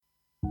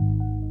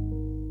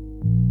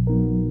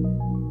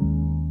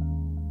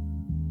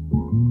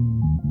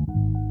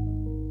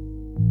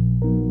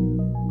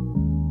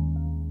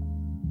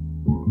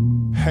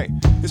Hey,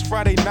 it's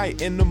Friday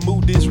night and the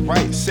mood is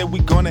right. Said we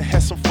gonna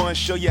have some fun,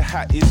 show you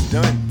how it's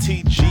done.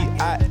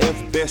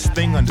 TGIF, best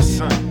thing under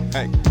sun.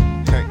 Hey,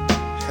 hey,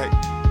 hey,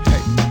 hey,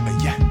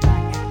 yeah.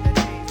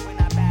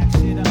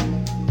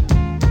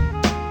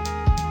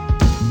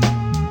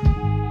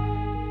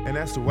 And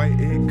that's the way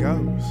it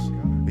goes,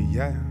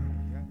 yeah.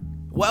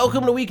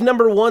 Welcome to week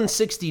number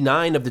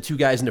 169 of the Two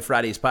Guys into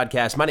Fridays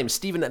podcast. My name is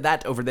Steven.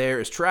 That over there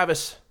is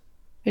Travis.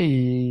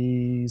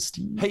 Hey,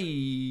 Steve.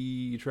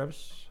 Hey,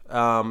 Travis.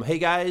 Hey,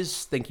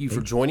 guys. Thank you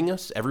for joining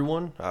us,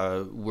 everyone.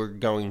 We're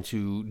going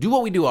to do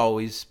what we do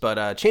always,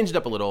 but change it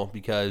up a little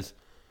because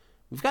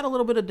we've got a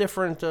little bit of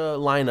different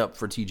lineup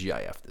for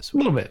TGIF this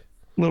week. A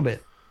little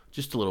bit.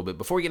 Just a little bit.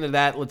 Before we get into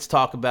that, let's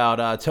talk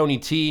about Tony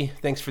T.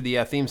 Thanks for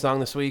the theme song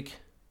this week.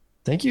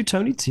 Thank you,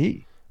 Tony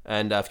T.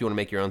 And if you want to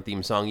make your own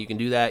theme song, you can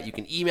do that. You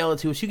can email it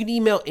to us. You can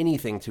email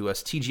anything to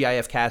us,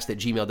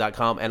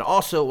 tgifcast@gmail.com. And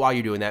also, while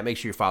you're doing that, make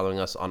sure you're following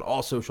us on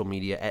all social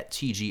media at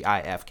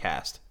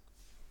TGIFcast.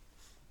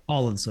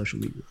 All of the social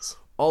medias.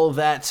 All of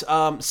that.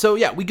 So,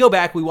 yeah, we go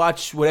back. We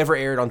watch whatever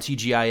aired on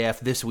TGIF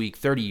this week,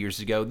 30 years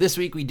ago. This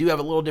week, we do have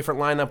a little different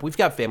lineup. We've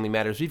got Family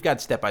Matters. We've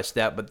got Step by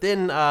Step. But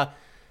then,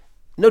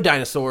 no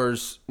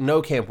dinosaurs,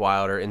 no Camp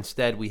Wilder.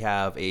 Instead, we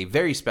have a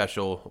very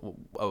special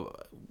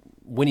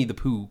Winnie the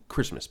Pooh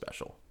Christmas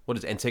special. What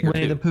is it? And Tigger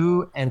Winnie 2? the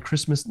Pooh and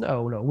Christmas.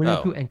 No. Winnie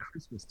the Pooh and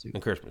Christmas 2.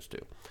 And Christmas 2.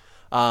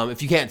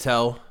 If you can't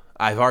tell,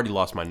 I've already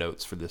lost my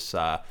notes for this.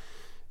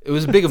 It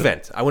was a big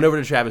event. I went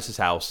over to Travis's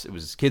house. It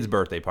was his kid's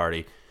birthday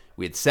party.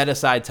 We had set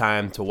aside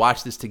time to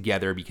watch this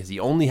together because he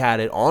only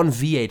had it on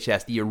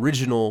VHS, the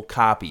original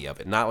copy of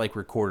it, not like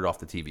recorded off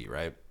the TV,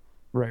 right?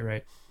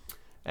 Right.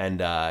 And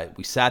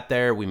we sat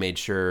there. We made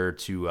sure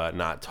to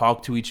not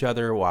talk to each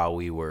other while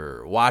we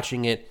were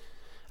watching it.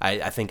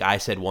 I think I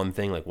said one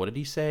thing, like, what did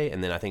he say?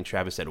 And then I think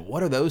Travis said,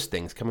 what are those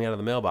things coming out of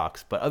the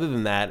mailbox? But other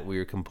than that, we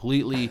were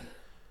completely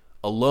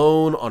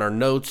alone on our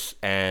notes,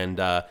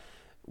 and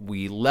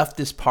we left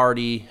this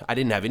party. I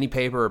didn't have any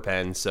paper or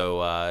pen,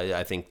 so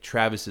I think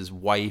Travis's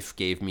wife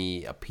gave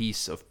me a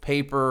piece of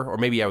paper, or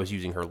maybe I was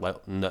using her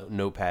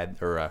notepad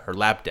or her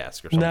lap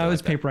desk or something. No, it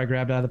was like that. paper I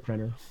grabbed out of the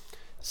printer.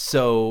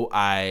 So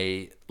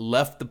I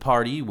left the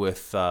party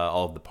with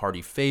all of the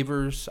party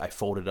favors. I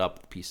folded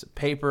up a piece of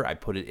paper. I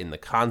put it in the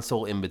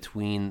console in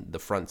between the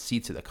front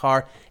seats of the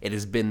car. It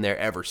has been there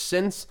ever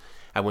since.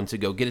 I went to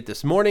go get it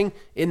this morning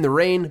in the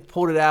rain,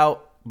 pulled it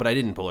out, but I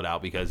didn't pull it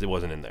out because it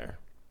wasn't in there.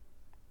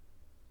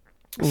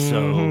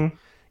 So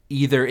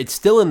either it's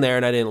still in there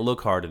and I didn't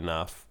look hard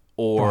enough,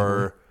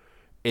 or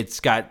it's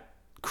got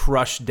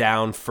crushed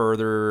down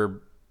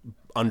further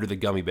under the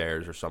gummy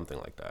bears or something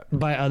like that.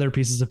 By other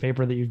pieces of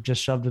paper that you've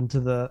just shoved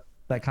into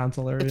that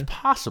console area. It's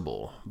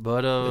possible,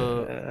 but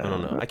I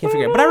don't know. I can't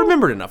figure it out. But I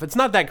remembered enough. It's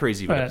not that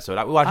crazy of an episode.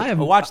 I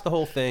watched the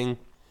whole thing.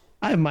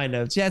 I have my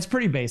notes. Yeah, it's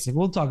pretty basic.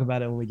 We'll talk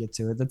about it when we get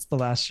to it. That's the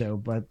last show,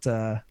 but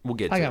we'll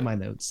get to I got it. my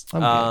notes.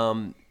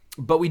 I'm good.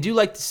 But we do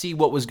like to see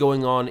what was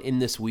going on in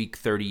this week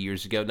 30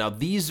 years ago. Now,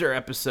 these are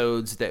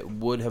episodes that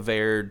would have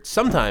aired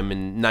sometime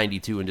in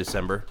 92 in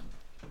December.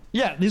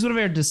 Yeah, these would have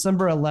aired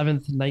December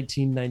 11th,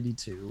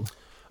 1992.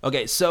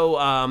 Okay, so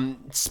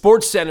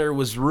SportsCenter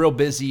was real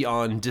busy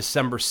on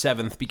December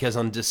 7th because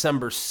on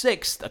December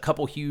 6th, a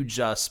couple huge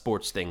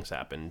sports things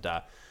happened.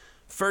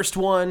 First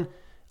one,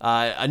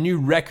 a new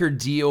record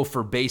deal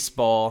for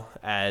baseball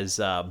as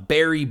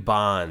Barry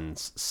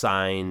Bonds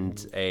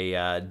signed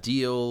a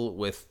deal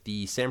with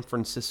the San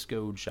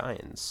Francisco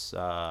Giants.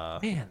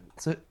 Man,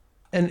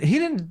 and he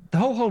didn't, the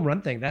whole home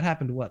run thing, that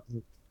happened what?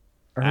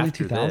 Early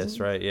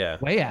 2000s? Right, yeah.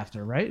 Way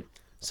after, right?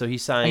 So he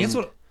signed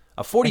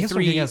a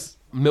 $43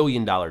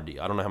 million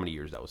deal. I don't know how many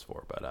years that was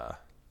for, but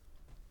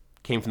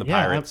came from the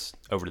Pirates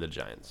over to the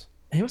Giants.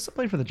 He must have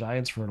played for the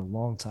Giants for a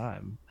long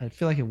time. I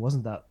feel like it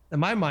wasn't that, in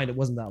my mind, it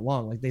wasn't that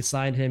long. Like they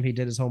signed him, he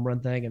did his home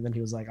run thing, and then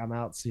he was like, I'm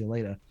out, see you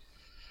later.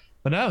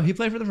 But no, he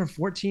played for them for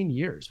 14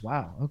 years.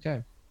 Wow,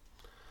 okay.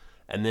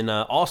 And then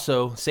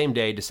also, same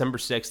day, December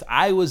 6th,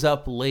 I was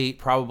up late,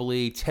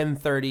 probably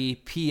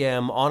 10:30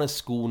 p.m. on a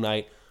school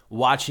night,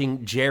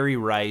 watching Jerry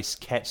Rice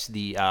catch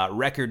the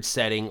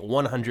record-setting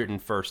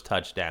 101st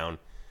touchdown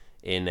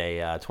in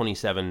a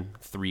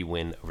 27-3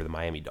 win over the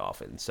Miami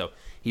Dolphins. So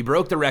he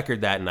broke the record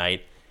that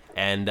night,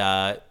 and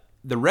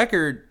the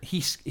record,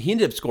 he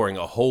ended up scoring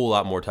a whole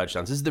lot more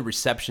touchdowns. This is the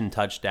reception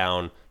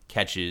touchdown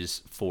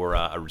catches for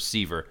a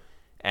receiver,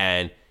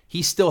 and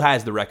he still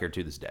has the record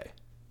to this day.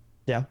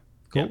 Yeah,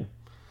 cool. Yeah.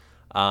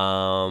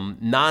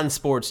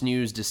 Non-sports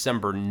news,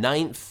 December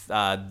 9th,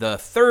 the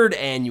third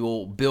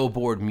annual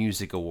Billboard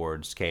Music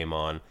Awards came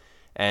on,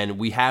 and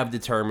we have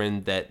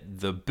determined that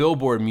the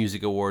Billboard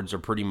Music Awards are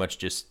pretty much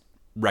just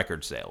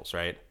record sales,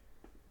 right?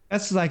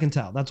 That's as I can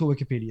tell. That's what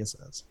Wikipedia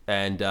says.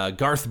 And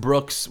Garth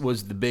Brooks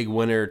was the big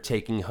winner,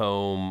 taking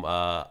home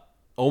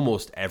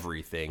almost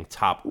everything.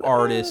 Top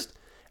artist,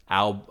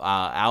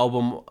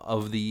 album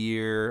of the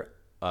year,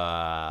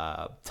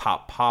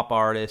 top pop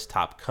artist,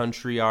 top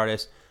country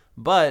artist.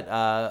 But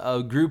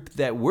a group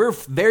that we're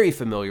very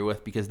familiar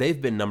with because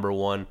they've been number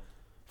one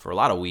for a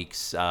lot of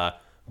weeks,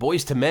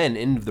 Boys to Men,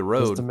 End of the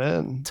Road. Boyz II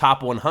Men.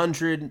 Top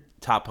 100,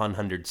 top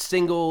 100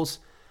 singles.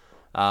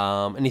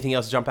 Anything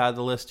else jump out of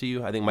the list to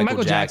you? I think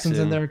Michael Jackson's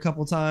in there a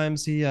couple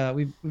times.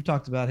 We've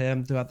talked about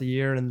him throughout the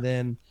year, and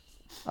then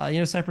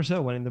Cypress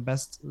Hill winning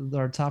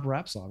our top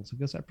rap song. So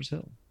go Cypress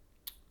Hill.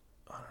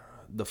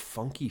 The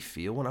Funky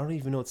Feel one. I don't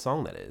even know what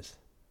song that is.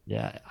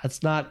 Yeah,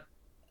 it's not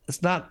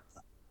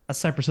a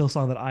Cypress Hill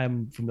song that I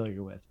am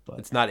familiar with, but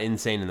it's not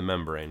Insane in the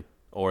Membrane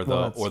or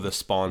the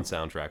Spawn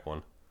soundtrack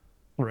one.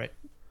 Right.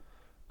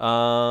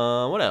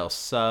 What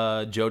else?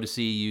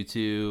 Jodeci,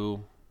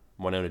 U2,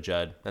 Winona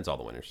Judd. That's all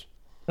the winners.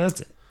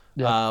 That's it.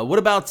 Yeah. What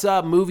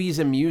about movies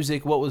and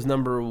music? What was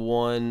number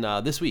one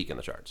this week in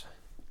the charts?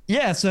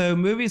 Yeah, so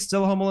movies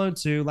still Home Alone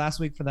 2 last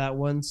week for that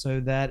one. So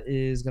that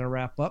is going to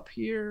wrap up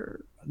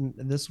here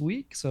this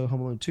week. So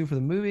Home Alone 2 for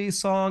the movie.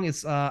 Song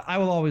is I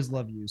Will Always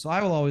Love You. So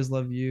I Will Always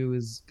Love You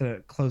is going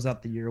to close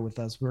out the year with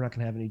us. We're not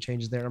going to have any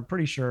changes there. I'm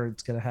pretty sure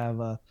it's going to have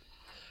a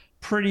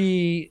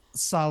pretty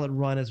solid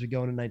run as we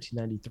go into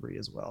 1993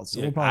 as well.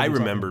 So we'll I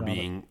remember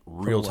being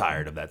real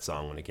tired of that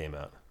song when it came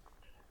out.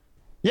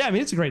 Yeah, I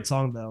mean, it's a great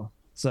song, though.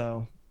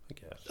 So I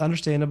guess.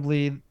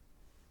 Understandably,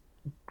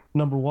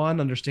 number one,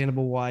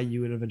 understandable why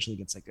you would eventually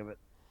get sick of it.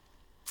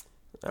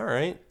 All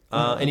right.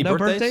 Any no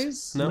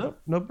birthdays? No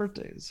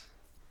birthdays.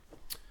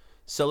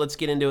 So let's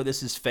get into it.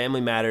 This is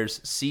Family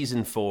Matters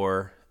Season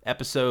 4,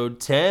 Episode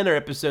 10 or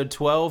Episode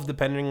 12,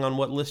 depending on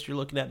what list you're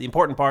looking at. The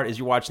important part is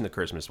you're watching the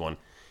Christmas one.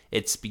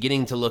 It's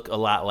beginning to look a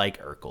lot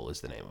like Urkel is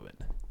the name of it.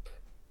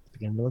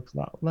 Beginning to look a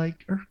lot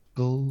like Urkel.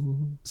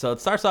 So it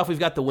starts off, we've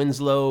got the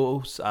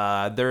Winslows.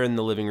 They're in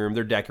the living room.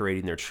 They're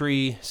decorating their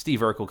tree.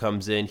 Steve Urkel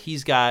comes in.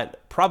 He's got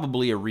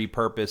probably a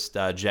repurposed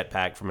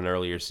jetpack from an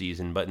earlier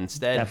season, but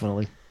instead...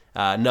 Definitely.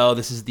 No,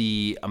 this is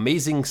the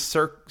Amazing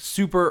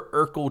Super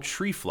Urkel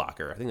Tree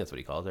Flocker. I think that's what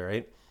he calls it,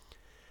 right?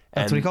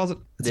 That's what he calls it.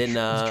 It's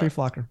a tree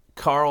flocker.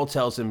 Carl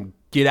tells him,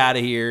 get out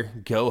of here,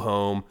 go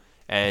home.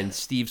 And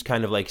Steve's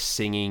kind of like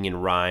singing in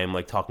rhyme,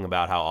 like talking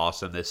about how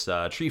awesome this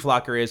tree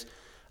flocker is.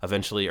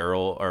 Eventually,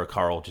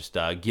 Carl just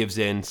gives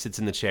in, sits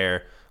in the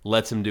chair,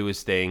 lets him do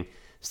his thing.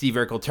 Steve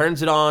Urkel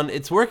turns it on.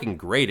 It's working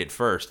great at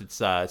first. It's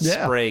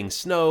spraying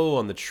snow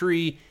on the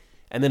tree.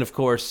 And then, of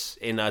course,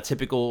 in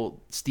typical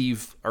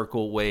Steve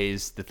Urkel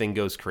ways, the thing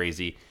goes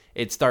crazy.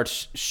 It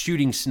starts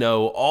shooting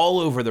snow all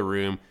over the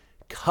room,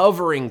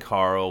 covering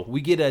Carl. We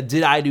get a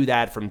 "Did I do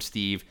that?" from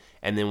Steve.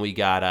 And then we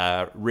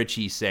got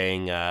Richie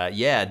saying,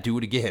 yeah, do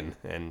it again.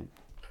 And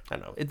I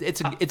don't know.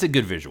 It's a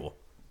good visual.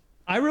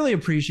 I really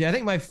appreciate it. I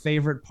think my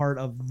favorite part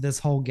of this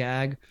whole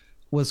gag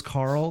was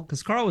Carl,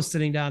 because Carl was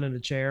sitting down in a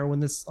chair when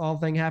this all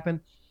thing happened.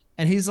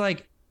 And he's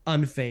like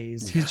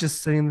unfazed. He's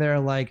just sitting there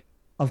like,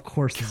 of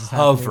course this is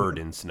covered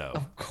in snow.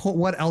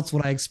 What else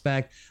would I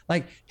expect?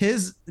 Like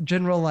his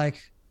general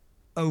like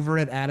over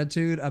it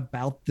attitude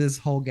about this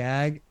whole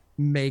gag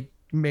made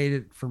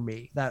it for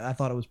me. That I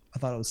thought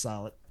it was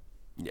solid.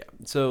 Yeah,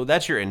 so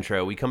that's your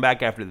intro. We come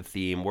back after the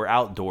theme. We're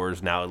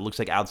outdoors now. It looks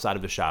like outside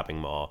of the shopping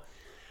mall.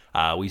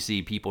 We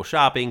see people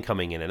shopping,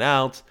 coming in and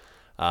out.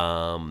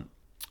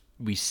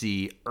 We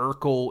see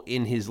Urkel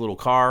in his little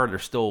car. They're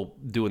still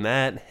doing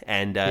that.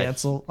 And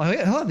Edsel.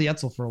 He'll have the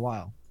Edsel for a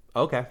while.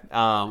 Okay.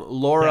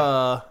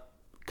 Laura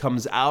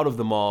comes out of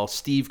the mall.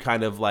 Steve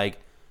kind of like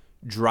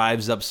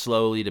drives up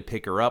slowly to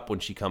pick her up when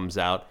she comes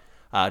out.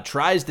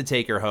 Tries to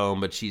take her home,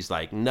 but she's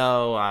like,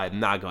 no, I'm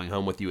not going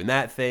home with you in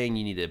that thing.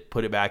 You need to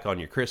put it back on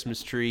your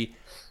Christmas tree.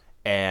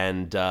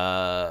 And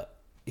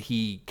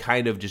he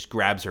kind of just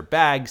grabs her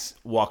bags,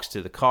 walks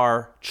to the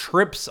car,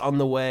 trips on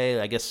the way,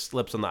 I guess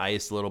slips on the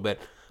ice a little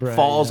bit,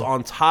 falls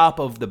on top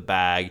of the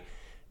bag,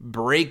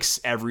 breaks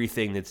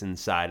everything that's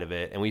inside of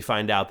it. And we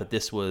find out that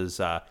this was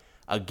a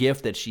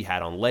gift that she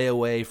had on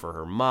layaway for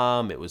her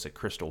mom. It was a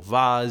crystal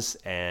vase.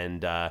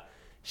 And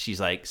she's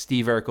like,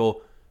 Steve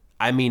Urkel,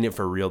 I mean it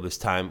for real this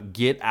time.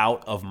 Get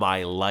out of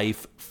my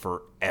life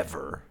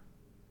forever.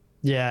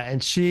 Yeah,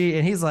 and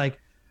he's like,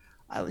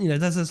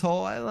 does this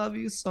whole I love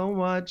you so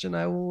much and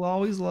I will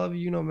always love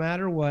you no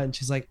matter what. And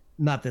she's like,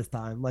 not this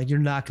time. Like, you're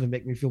not going to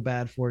make me feel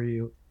bad for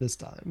you this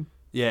time.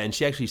 Yeah, and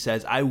she actually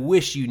says, I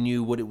wish you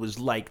knew what it was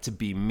like to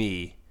be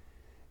me.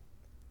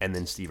 And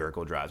then Steve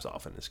Urkel drives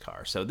off in his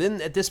car. So then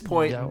at this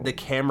point, the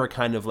camera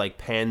kind of like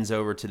pans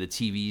over to the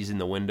TVs in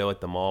the window at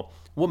the mall.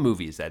 What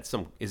movie is that?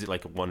 Is it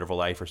like A Wonderful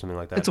Life or something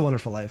like that? It's A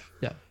Wonderful Life.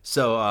 Yeah.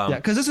 So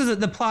because this is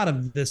the plot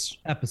of this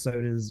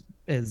episode is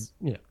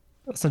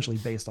essentially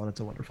based on It's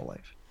a Wonderful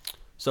Life.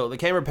 So the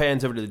camera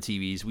pans over to the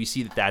TVs. We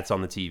see that that's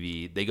on the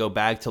TV. They go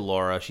back to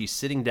Laura. She's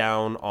sitting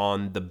down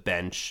on the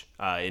bench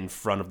in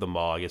front of the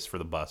mall, I guess for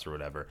the bus or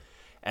whatever.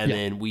 And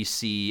then we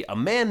see a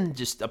man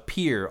just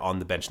appear on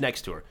the bench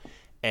next to her.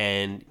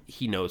 And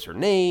he knows her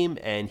name,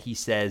 and he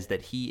says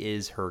that he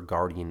is her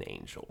guardian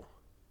angel.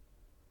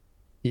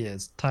 He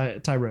is.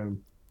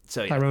 Tyrone.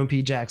 So Tyrone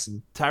P.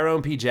 Jackson.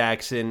 Tyrone P.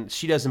 Jackson.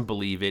 She doesn't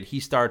believe it. He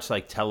starts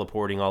like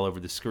teleporting all over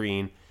the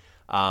screen,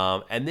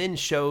 and then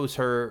shows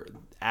her,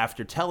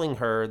 after telling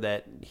her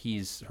that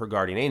he's her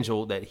guardian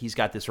angel, that he's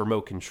got this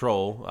remote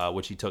control,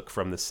 which he took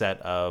from the set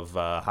of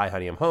Hi,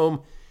 Honey, I'm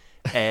Home.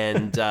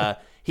 And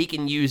he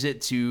can use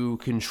it to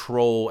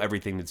control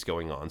everything that's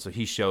going on. So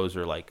he shows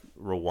her like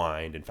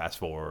rewind and fast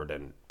forward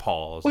and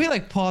pause. Well, he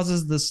like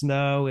pauses the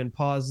snow and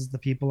pauses the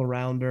people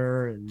around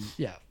her, and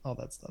yeah, all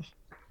that stuff.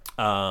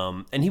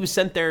 And he was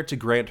sent there to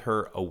grant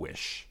her a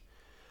wish.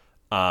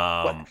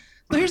 So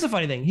here's the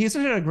funny thing: he's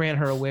sent there to grant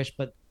her a wish,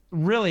 but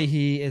really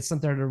he is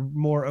sent there to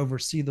more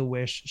oversee the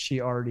wish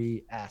she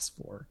already asked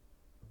for.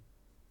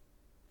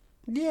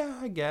 Yeah,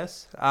 I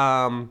guess.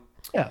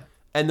 Yeah.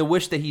 And the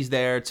wish that he's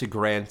there to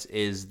grant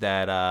is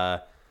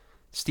that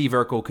Steve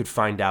Urkel could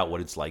find out what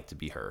it's like to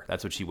be her.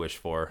 That's what she wished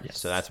for. Yes.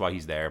 So that's why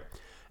he's there.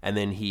 And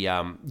then he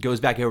goes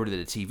back over to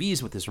the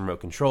TVs with his remote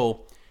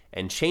control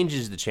and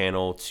changes the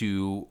channel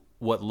to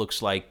what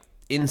looks like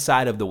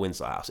inside of the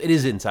Winslow house. It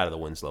is inside of the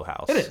Winslow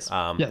house. It is.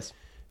 Yes.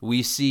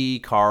 We see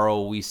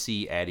Carl. We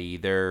see Eddie.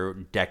 They're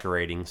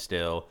decorating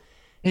still.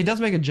 He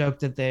does make a joke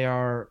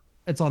that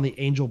it's on the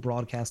Angel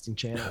Broadcasting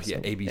Channel. Yeah,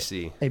 so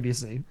ABC.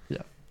 ABC.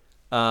 Yeah.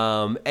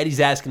 Eddie's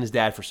asking his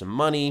dad for some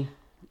money,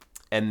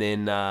 and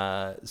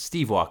then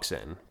Steve walks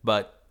in.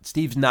 But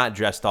Steve's not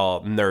dressed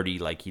all nerdy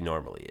like he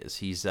normally is.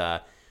 He's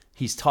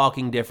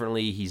talking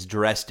differently. He's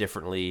dressed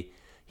differently.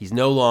 He's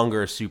no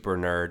longer a super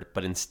nerd,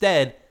 but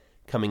instead,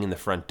 coming in the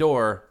front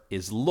door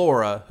is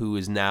Laura, who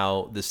is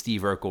now the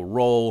Steve Urkel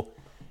role.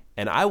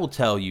 And I will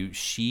tell you,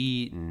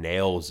 she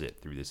nails it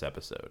through this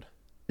episode.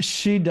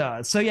 She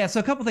does. So yeah,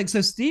 so a couple things.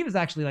 So Steve is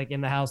actually like in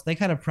the house. They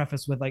kind of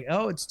preface with like,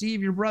 "Oh, it's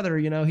Steve, your brother.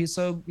 You know, he's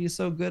so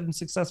good and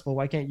successful.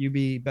 Why can't you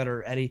be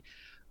better, Eddie?"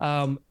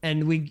 And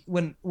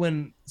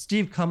when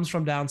Steve comes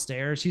from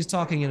downstairs, he's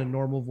talking in a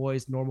normal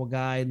voice, normal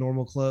guy,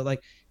 normal clothes.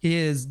 Like he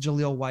is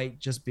Jaleel White,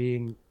 just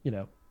being, you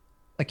know,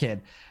 a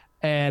kid.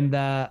 And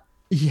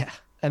yeah,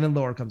 and then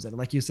Laura comes in, and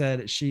like you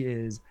said, she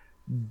is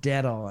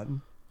dead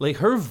on. Like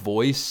her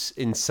voice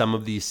in some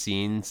of these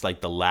scenes,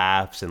 like the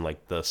laughs and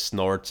like the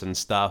snorts and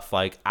stuff,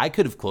 like I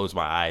could have closed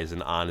my eyes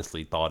and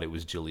honestly thought it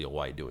was Jaleel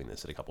White doing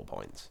this at a couple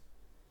points.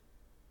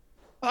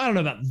 I don't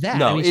know about that.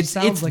 No, I mean, it's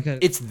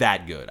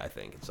that good, I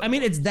think. I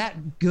mean, it's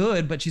that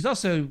good, but she's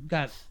also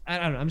got, I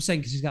don't know, I'm just saying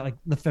because she's got like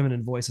the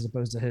feminine voice as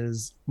opposed to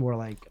his more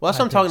like. Well, that's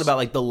what I'm talking about,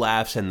 like the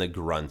laughs and the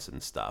grunts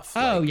and stuff.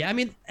 Oh like, yeah, I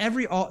mean,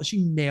 she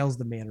nails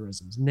the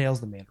mannerisms.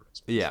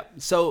 Yeah.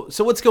 So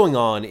what's going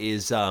on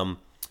is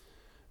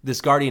this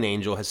guardian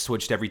angel has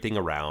switched everything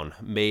around,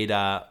 made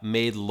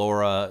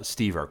Laura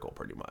Steve Urkel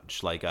pretty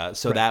much, like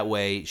so right. That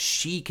way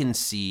she can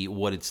see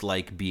what it's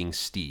like being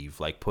Steve,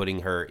 like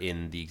putting her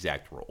in the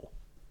exact role.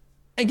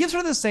 And gives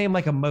her the same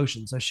like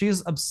emotion. So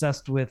she's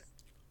obsessed with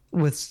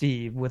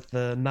Steve, with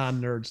the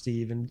non-nerd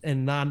Steve,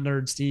 and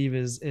non-nerd Steve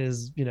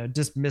is you know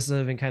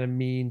dismissive and kind of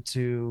mean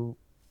to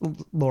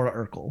Laura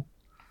Urkel.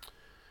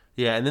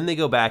 Yeah, and then they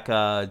go back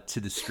to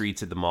the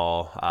streets at the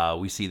mall.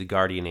 We see the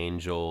guardian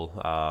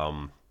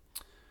angel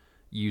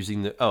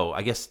using the. Oh,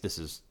 I guess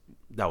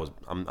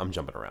I'm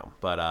jumping around,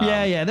 but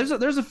yeah. There's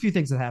a few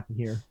things that happen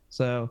here.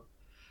 So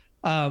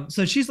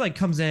she's like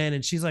comes in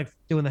and she's like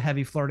doing the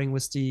heavy flirting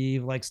with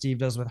Steve, like Steve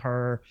does with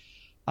her.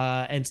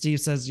 And Steve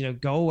says, you know,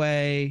 go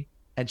away.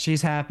 And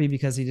she's happy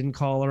because he didn't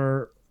call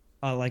her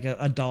like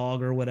a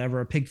dog or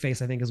whatever, a pig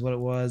face, I think is what it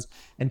was.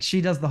 And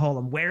she does the whole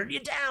 "I'm wearing you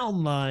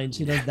down" line.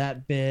 She does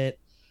that bit.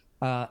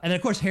 And then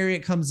of course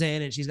Harriet comes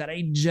in and she's got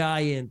a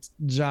giant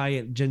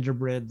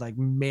gingerbread like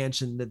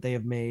mansion that they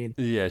have made.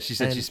 Yeah, she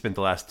said she spent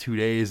the last 2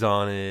 days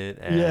on it.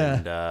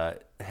 And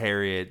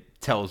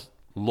Harriet tells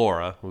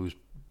Laura, who's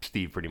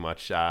Steve pretty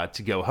much,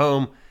 to go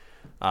home.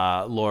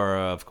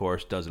 Laura, of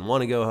course, doesn't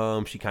want to go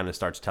home. She kind of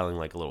starts telling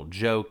like a little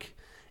joke,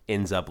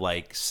 ends up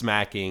like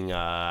smacking,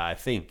 I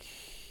think,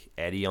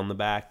 Eddie on the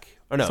back.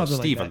 Or no,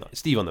 Steve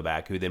on the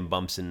back, who then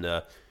bumps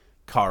into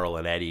Carl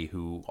and Eddie,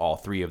 who all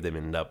three of them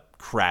end up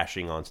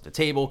crashing onto the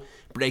table,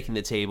 breaking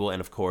the table, and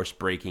of course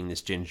breaking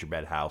this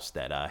gingerbread house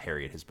that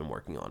Harriet has been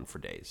working on for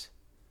days.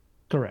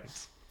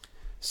 Correct.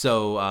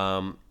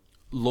 So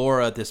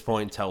Laura at this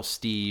point tells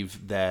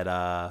Steve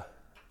that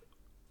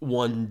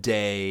one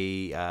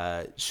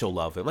day she'll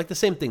love him, like the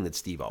same thing that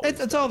Steve always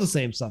it's all the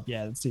same stuff,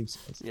 yeah, that Steve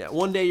says. Yeah,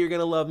 one day you're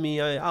gonna love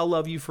me, I'll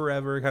love you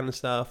forever kind of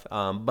stuff.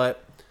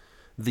 But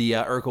the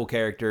Urkel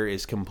character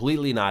is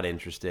completely not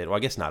interested. Well, I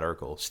guess not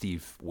Urkel.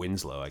 Steve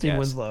Winslow, Steve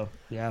Winslow,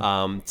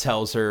 yeah.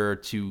 Tells her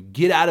to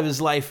get out of his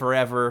life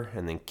forever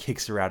and then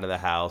kicks her out of the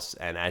house.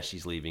 And as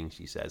she's leaving,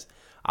 she says,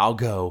 "I'll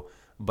go,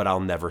 but I'll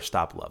never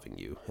stop loving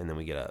you." And then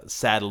we get a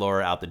sad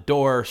Laura out the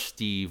door.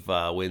 Steve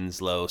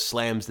Winslow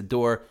slams the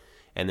door.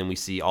 And then we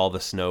see all the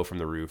snow from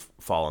the roof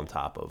fall on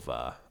top of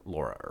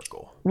Laura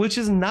Urkel. Which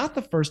is not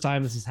the first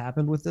time this has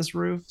happened with this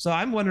roof. So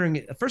I'm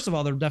wondering, first of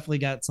all, they've definitely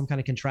got some kind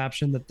of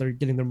contraption that they're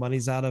getting their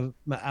monies out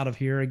of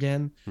here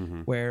again,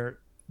 where,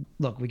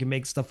 look, we can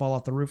make stuff fall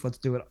off the roof. Let's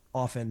do it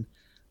often.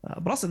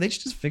 But also, they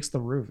should just fix the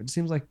roof. It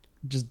seems like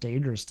just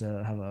dangerous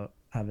to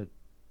have it,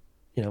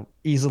 you know,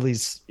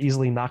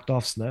 easily knocked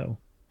off snow.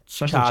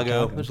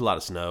 Chicago, there's a lot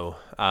of snow.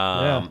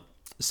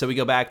 So we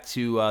go back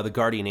to the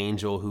guardian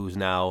angel, who's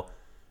now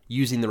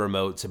using the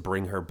remote to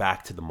bring her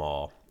back to the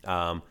mall.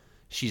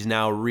 She's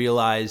now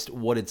realized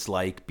what it's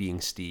like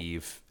being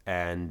Steve,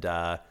 and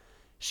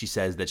she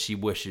says that she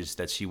wishes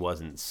that she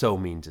wasn't so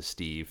mean to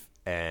Steve.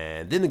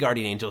 And then the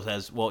guardian angel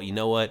says, well, you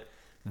know what?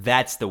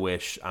 That's the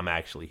wish I'm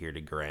actually here to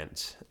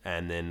grant.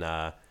 And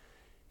then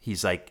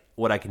he's like,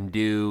 what I can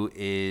do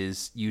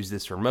is use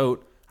this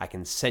remote. I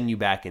can send you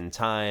back in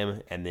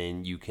time, and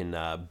then you can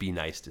be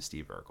nice to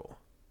Steve Urkel.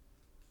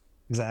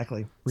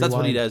 Exactly. So that's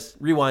what he does.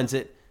 Rewinds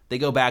it. They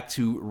go back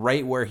to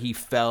right where he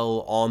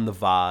fell on the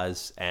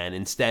vase, and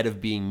instead of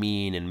being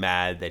mean and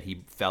mad that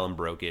he fell and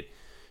broke it,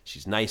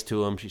 she's nice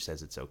to him. She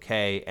says it's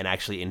okay, and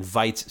actually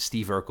invites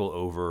Steve Urkel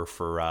over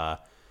for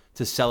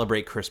to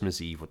celebrate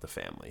Christmas Eve with the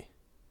family.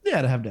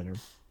 Yeah, to have dinner.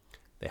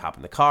 They hop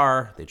in the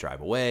car. They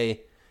drive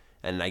away.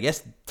 And I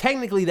guess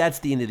technically that's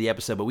the end of the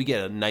episode, but we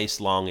get a nice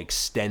long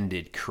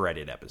extended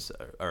credit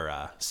episode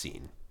or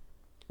scene.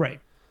 Right.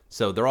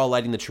 So they're all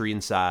lighting the tree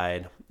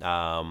inside.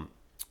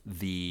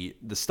 The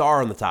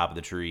star on the top of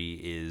the tree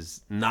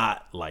is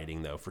not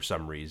lighting though for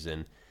some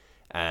reason,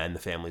 and the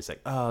family's like,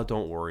 "Oh,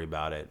 don't worry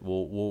about it.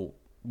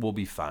 We'll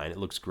be fine. It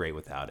looks great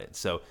without it."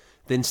 So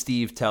then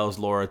Steve tells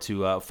Laura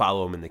to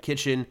follow him in the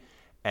kitchen.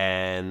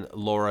 And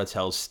Laura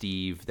tells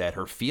Steve that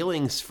her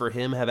feelings for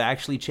him have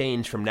actually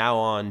changed. From now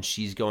on,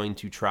 she's going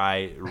to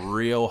try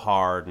real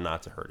hard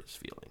not to hurt his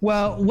feelings.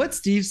 Well, what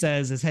Steve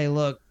says is, hey,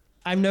 look,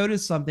 I've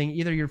noticed something.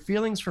 Either your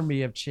feelings for me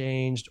have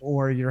changed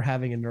or you're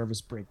having a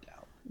nervous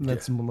breakdown. And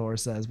that's when Laura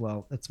says,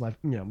 well, that's my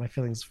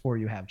feelings for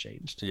you have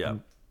changed. Yeah. I'm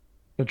going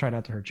to try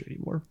not to hurt you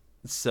anymore.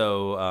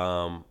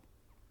 So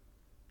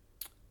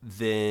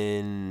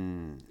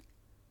then...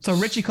 So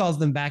Richie calls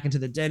them back into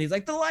the den. He's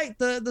like, the light,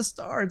 the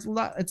star,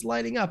 it's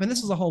lighting up. And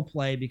this is a whole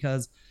play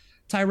because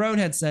Tyrone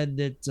had said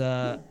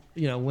that,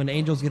 when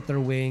angels get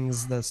their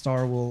wings, a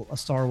star will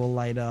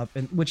light up,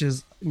 and which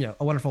is, a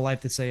Wonderful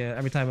Life. They say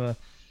every time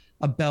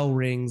a bell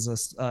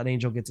rings, an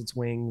angel gets its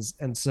wings.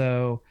 And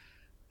so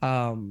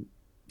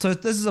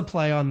this is a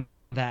play on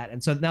that.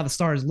 And so now the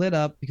star is lit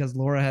up because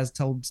Laura has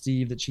told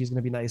Steve that she's going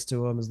to be nice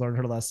to him, has learned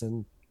her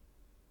lesson.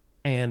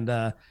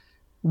 And,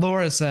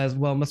 Laura says,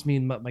 well, it must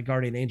mean my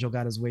guardian angel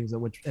got his wings,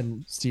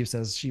 and Steve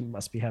says she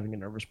must be having a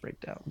nervous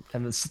breakdown.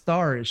 And the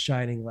star is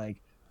shining like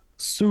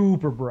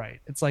super bright.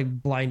 It's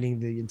like blinding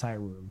the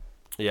entire room.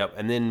 Yep.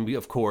 And then we,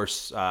 of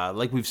course,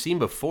 like we've seen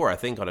before, I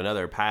think on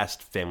another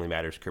past Family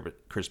Matters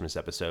Christmas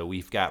episode,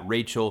 we've got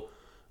Rachel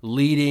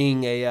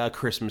leading a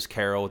Christmas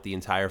carol with the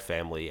entire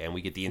family, and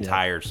we get the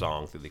entire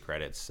song through the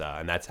credits.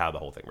 And that's how the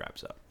whole thing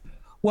wraps up.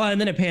 Well,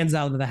 and then it pans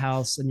out into the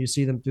house, and you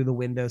see them through the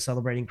window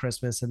celebrating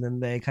Christmas, and then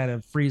they kind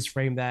of freeze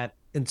frame that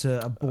into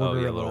a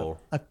border of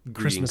a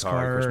Christmas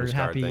card,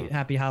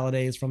 happy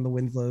holidays from the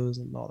Winslows,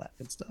 and all that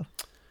good stuff.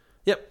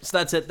 Yep, so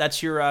that's it.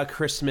 That's your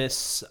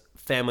Christmas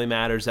Family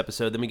Matters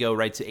episode. Then we go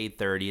right to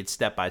 8:30. It's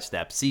Step by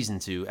Step, Season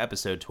 2,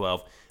 Episode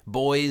 12.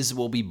 Boys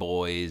Will Be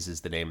Boys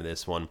is the name of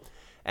this one.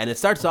 And it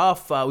starts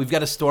off, we've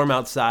got a storm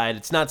outside.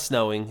 It's not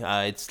snowing.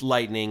 It's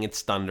lightning.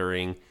 It's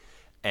thundering.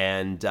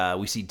 And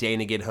we see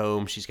Dana get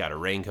home. She's got a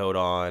raincoat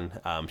on.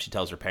 She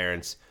tells her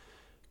parents,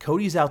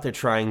 Cody's out there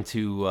trying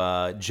to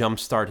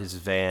jumpstart his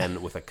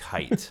van with a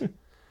kite.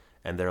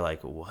 And they're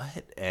like,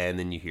 what? And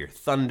then you hear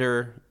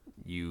thunder.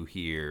 You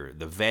hear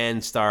the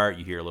van start.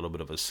 You hear a little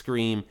bit of a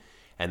scream.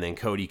 And then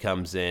Cody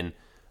comes in,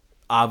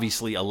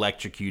 obviously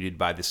electrocuted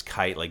by this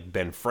kite like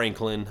Ben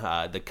Franklin.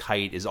 The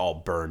kite is all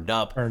burned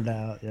up. Burned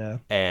out, yeah.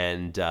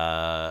 And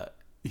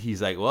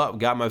he's like, well,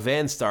 got my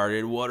van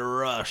started. What a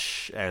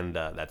rush. And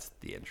that's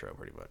the intro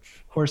pretty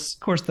much. Of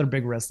course, they're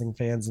big wrestling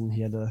fans, and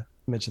he had to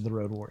mention the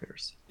Road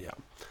Warriors.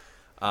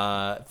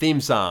 Yeah.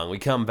 Theme song. We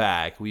come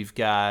back. We've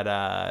got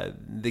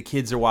the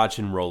kids are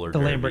watching roller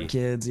derby. The Lambert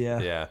kids, yeah.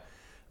 Yeah.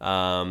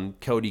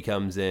 Cody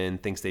comes in,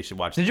 thinks they should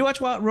watch. Did you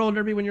watch roller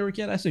derby when you were a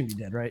kid? I assume you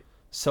did, right?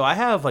 So I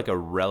have like a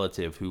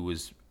relative who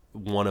was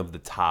one of the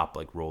top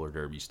like roller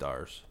derby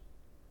stars.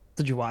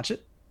 Did you watch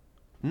it?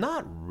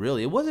 Not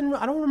really. It wasn't.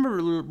 I don't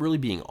remember really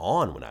being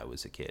on when I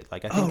was a kid.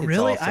 Like I think. Oh,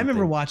 really? I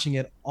remember watching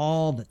it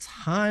all the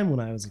time when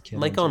I was a kid.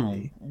 Like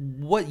on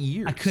what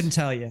years? I couldn't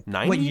tell you.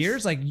 90s? What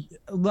years? Like,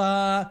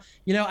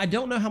 I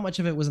don't know how much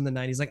of it was in the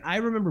 90s. Like, I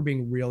remember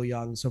being real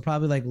young, so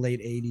probably like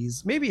late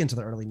 80s, maybe into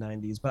the early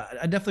 90s. But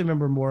I definitely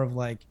remember more of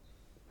like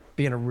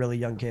being a really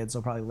young kid,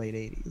 so probably late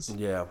 80s.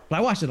 Yeah. But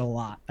I watched it a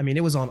lot. I mean,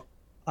 it was on.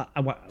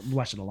 I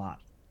watched it a lot.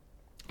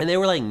 And they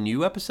were like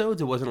new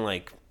episodes. It wasn't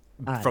like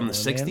from the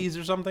 60s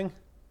or something.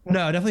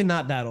 No, definitely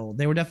not that old.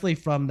 They were definitely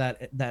from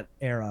that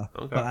era.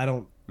 Okay. But I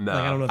don't. No,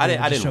 I don't know. If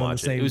I didn't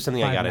watch it. It was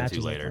something I got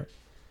into later.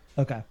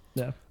 Okay.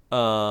 Yeah.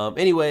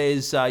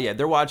 Anyways,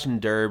 they're watching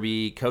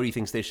Derby. Cody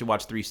thinks they should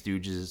watch Three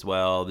Stooges as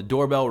well. The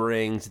doorbell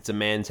rings. It's a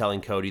man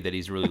telling Cody that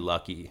he's really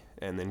lucky.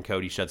 And then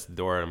Cody shuts the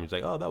door and he's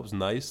like, oh, that was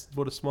nice.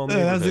 What a small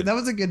neighborhood. That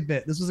was a good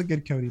bit. This was a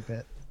good Cody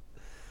bit.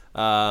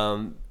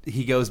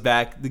 He goes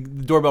back. The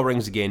doorbell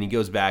rings again. He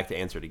goes back to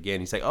answer it again.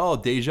 He's like, oh,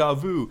 deja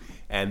vu.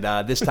 And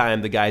this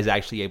time the guy's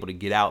actually able to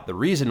get out. The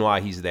reason why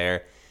he's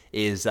there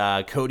is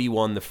Cody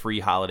won the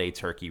free holiday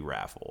turkey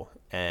raffle.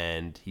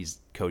 And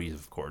Cody's,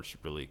 of course,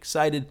 really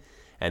excited.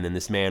 And then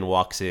this man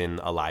walks in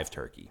a live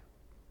turkey.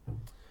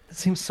 It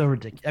seems so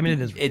ridiculous. I mean,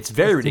 it is. It's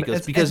very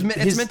ridiculous because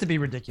it's meant to be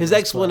ridiculous. His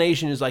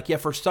explanation is like, yeah,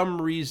 for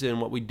some reason,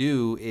 what we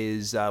do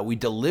is we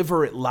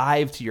deliver it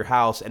live to your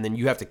house, and then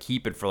you have to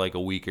keep it for like a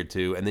week or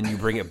two, and then you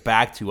bring it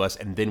back to us,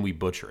 and then we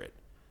butcher it.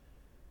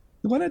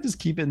 Why not just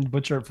keep it and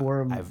butcher it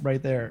for him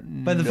right there?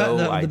 But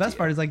the best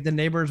part is like the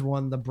neighbors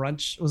won the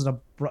brunch. Was it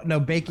a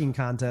baking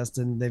contest,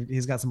 and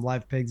he's got some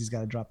live pigs. He's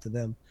got to drop to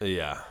them.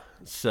 Yeah.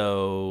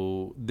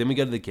 So then we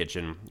go to the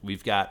kitchen.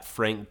 We've got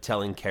Frank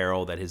telling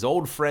Carol that his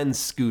old friend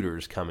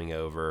Scooter's coming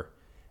over,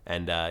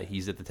 and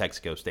he's at the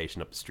Texaco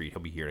station up the street.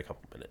 He'll be here in a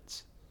couple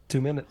minutes. 2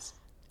 minutes.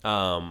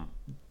 Have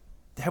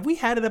we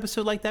had an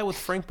episode like that with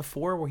Frank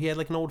before, where he had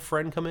like an old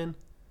friend come in?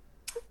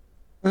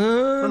 I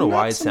don't know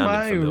why it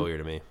sounded familiar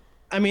to me.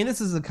 I mean,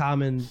 this is a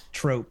common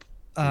trope.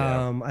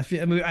 Yeah. I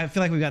feel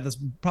like we got this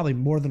probably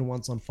more than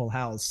once on Full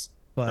House,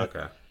 but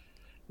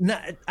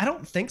I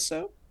don't think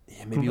so.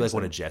 Yeah, maybe like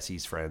one of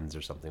Jesse's friends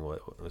or something.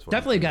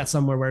 Definitely got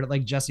somewhere where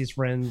like Jesse's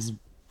friends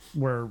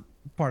were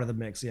part of the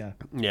mix. Yeah.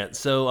 Yeah.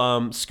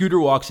 So Scooter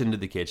walks into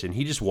the kitchen.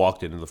 He just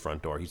walked into the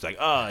front door. He's like,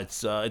 "Oh,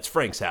 it's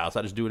Frank's house.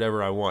 I just do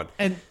whatever I want."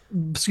 And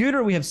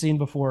Scooter, we have seen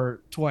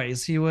before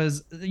twice. You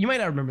might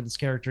not remember this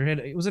character.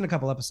 He was in a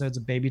couple episodes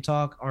of Baby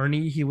Talk.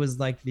 Arnie. He was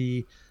like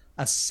the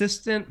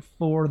assistant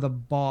for the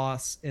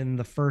boss in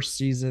the first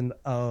season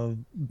of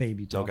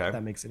Baby Talk. Okay. If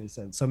that makes any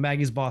sense. So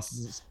Maggie's boss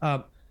is.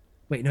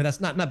 Wait, no,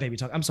 that's not Baby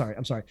Talk. I'm sorry.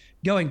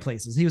 Going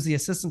Places. He was the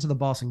assistant to the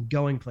boss in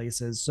Going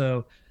Places.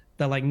 So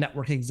the like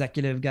network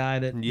executive guy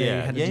that they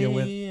had to deal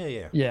with.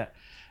 Yeah.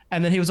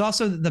 And then he was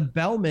also the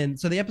bellman.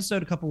 So the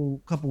episode a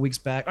couple weeks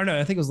back, or no,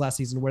 I think it was last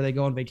season, where they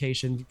go on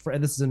vacation.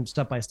 And this is in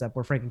Step by Step,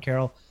 where Frank and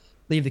Carol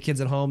leave the kids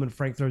at home and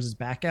Frank throws his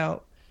back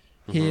out.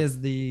 Mm-hmm. He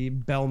is the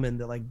bellman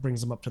that like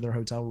brings them up to their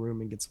hotel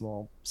room and gets them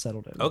all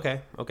settled in.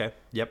 Okay.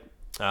 Yep.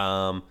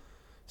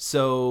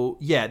 So,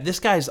 yeah, this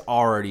guy's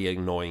already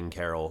annoying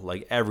Carol,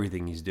 like,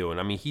 everything he's doing.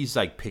 I mean, he's,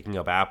 like, picking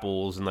up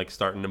apples and, like,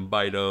 starting to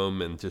bite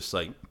them and just,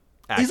 like,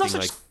 acting he's also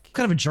like...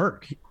 kind of a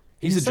jerk.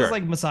 He says,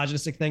 like,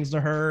 misogynistic things to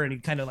her, and he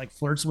kind of, like,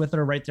 flirts with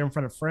her right there in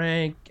front of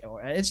Frank.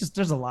 It's just,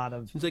 there's a lot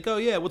of... He's like, oh,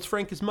 yeah, what's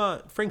Frank's is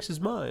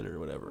mine, or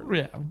whatever.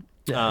 Yeah,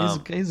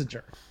 he's a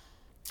jerk.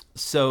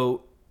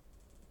 So,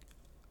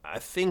 I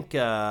think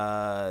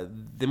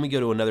then we go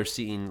to another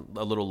scene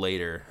a little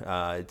later.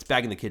 It's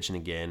back in the kitchen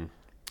again.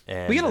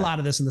 And, we get a lot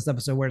of this in this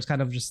episode where it's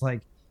kind of just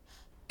like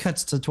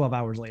cuts to 12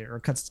 hours later or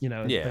cuts,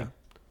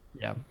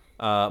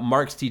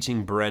 Mark's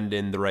teaching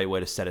Brendan the right way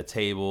to set a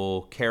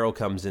table. Carol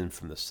comes in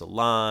from the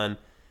salon,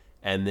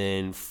 and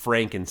then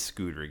Frank and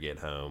Scooter get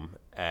home.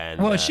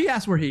 And she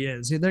asked where he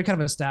is. They're kind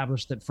of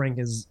established that Frank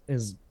is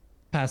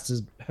past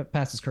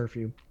his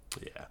curfew.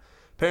 Yeah.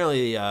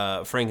 Apparently,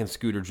 Frank and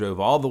Scooter drove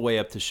all the way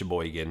up to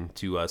Sheboygan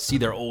to see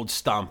their old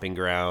stomping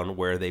ground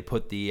where they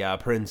put the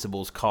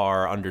principal's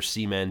car under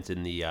cement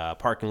in the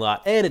parking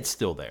lot, and it's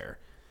still there.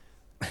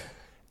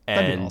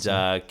 And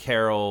awesome.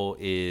 Carol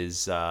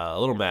is a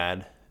little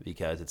mad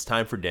because it's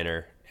time for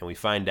dinner, and we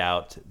find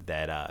out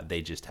that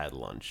they just had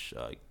lunch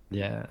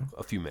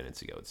a few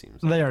minutes ago, it seems.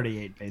 They already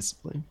ate,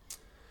 basically.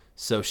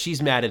 So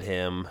she's mad at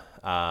him,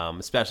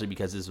 especially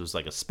because this was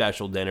like a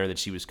special dinner that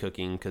she was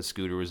cooking because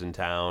Scooter was in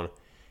town.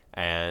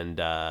 And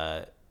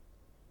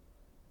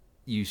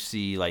you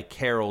see like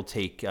Carol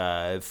take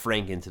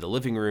Frank into the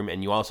living room,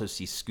 and you also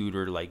see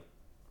Scooter like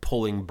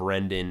pulling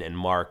Brendan and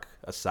Mark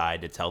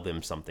aside to tell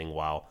them something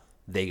while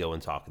they go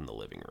and talk in the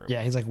living room.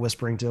 Yeah, he's like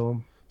whispering to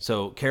him.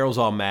 So Carol's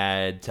all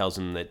mad, tells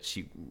him that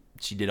she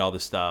did all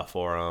this stuff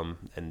for him,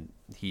 and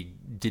he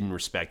didn't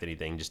respect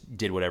anything, just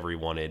did whatever he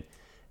wanted.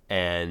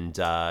 And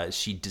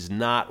she does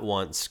not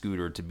want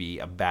Scooter to be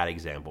a bad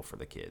example for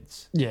the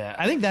kids. Yeah,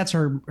 I think that's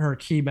her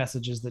key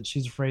message, is that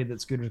she's afraid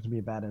that Scooter can be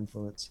a bad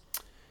influence.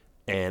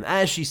 And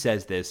as she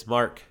says this,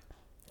 Mark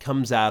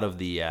comes out of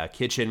the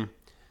kitchen.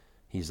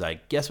 He's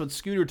like, guess what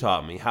Scooter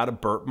taught me? How to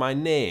burp my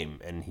name.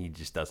 And he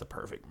just does a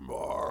perfect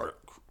Mark.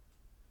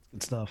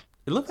 Good stuff.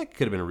 It looked like it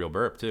could have been a real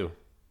burp, too.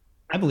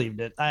 I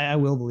believed it. I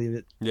will believe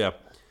it. Yeah.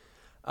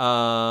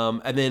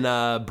 And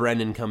then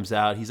Brendan comes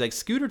out. He's like,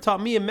 Scooter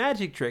taught me a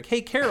magic trick.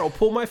 Hey, Carol,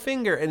 pull my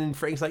finger. And then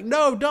Frank's like,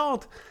 no,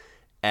 don't.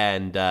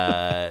 And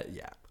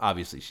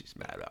obviously she's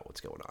mad about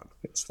what's going on.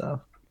 Good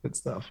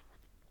stuff.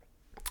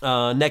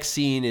 Next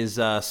scene is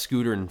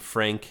Scooter and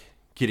Frank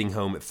getting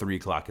home at 3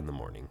 o'clock in the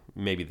morning.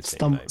 Maybe the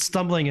same night.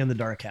 Stumbling in the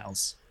dark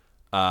house.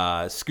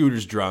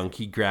 Scooter's drunk.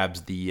 He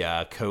grabs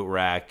the coat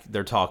rack.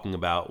 They're talking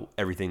about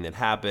everything that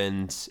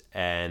happened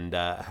and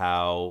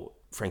how...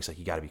 Frank's like,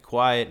 you got to be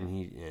quiet.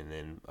 And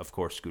then, of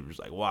course, Scooter's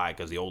like, why?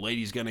 Because the old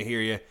lady's going to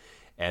hear you.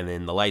 And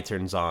then the light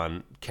turns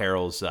on.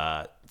 Carol's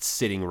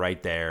sitting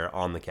right there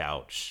on the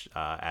couch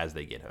as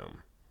they get home.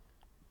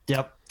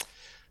 Yep.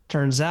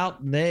 Turns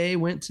out they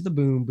went to the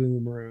Boom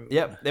Boom Room.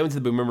 Yep. They went to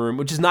the Boom Boom Room,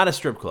 which is not a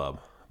strip club,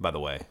 by the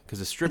way.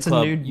 Because a strip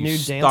club, a new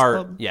dance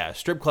club? Yeah,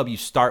 strip club, you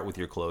start with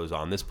your clothes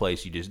on. This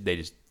place, they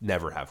just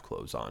never have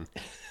clothes on.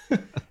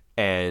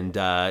 And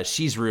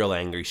she's real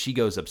angry. She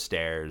goes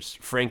upstairs.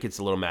 Frank gets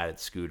a little mad at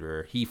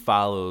Scooter. He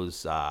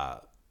follows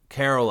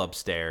Carol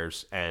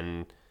upstairs,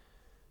 and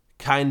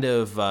kind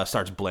of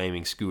starts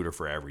blaming Scooter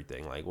for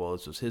everything. Like, well,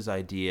 this was his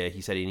idea.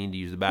 He said he needed to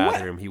use the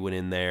bathroom. What? He went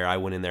in there. I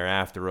went in there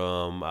after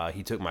him.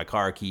 He took my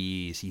car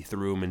keys. He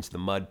threw them into the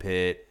mud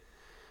pit.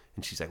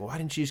 And she's like, well, why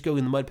didn't you just go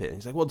in the mud pit? And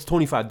he's like, well, it's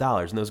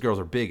 $25, and those girls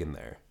are big in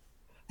there.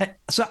 Hey,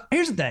 so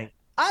here's the thing.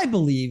 I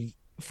believe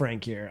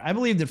Frank here. I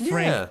believe that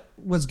Frank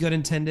was good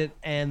intended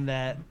and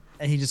that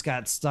he just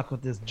got stuck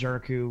with this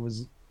jerk who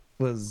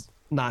was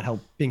not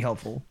being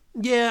helpful.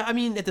 Yeah, I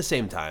mean, at the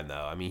same time,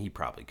 though, I mean, he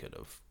probably could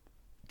have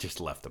just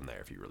left them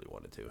there if he really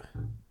wanted to.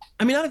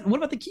 I mean, what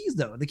about the keys,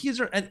 though? The keys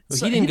are...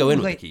 he didn't go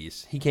in with the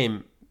keys. He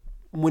came...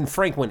 When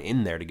Frank went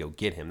in there to go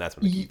get him, that's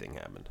when the key thing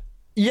happened.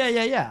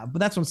 Yeah. But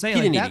that's what I'm saying.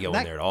 He didn't need to go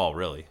in there at all,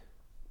 really.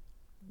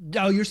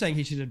 Oh, you're saying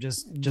he should have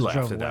just left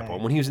drove at that away.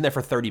 point. When he was in there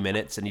for 30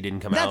 minutes and he didn't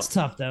come out. That's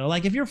tough, though.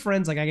 Like, if your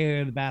friend's like, I gotta go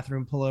to the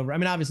bathroom, pull over. I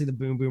mean, obviously, the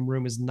boom boom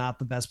room is not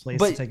the best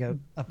place to take a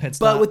pit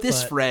stop. But with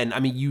this friend,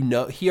 I mean,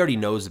 he already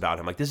knows about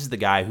him. Like, this is the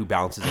guy who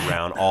bounces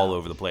around all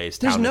over the place,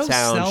 town to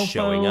town,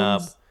 showing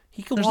up.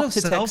 He can walk to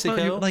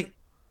Texaco. Like,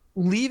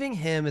 leaving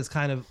him is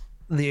kind of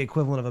the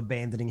equivalent of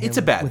abandoning him. It's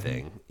a bad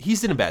thing.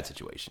 He's in a bad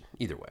situation,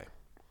 either way.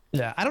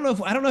 Yeah, I don't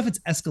know if it's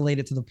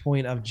escalated to the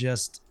point of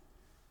just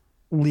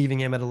leaving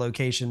him at a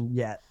location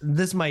yet.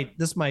 This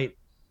might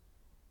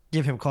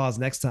give him cause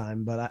next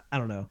time, but I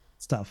don't know.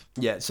 It's tough.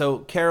 Yeah, so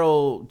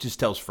Carol just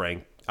tells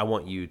Frank, I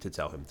want you to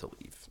tell him to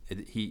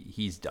leave.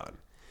 He's done.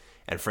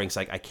 And Frank's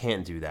like, I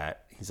can't do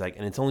that. He's like,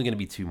 and it's only going to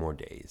be 2 more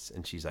days.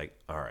 And she's like,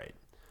 all right,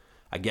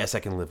 I guess I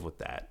can live with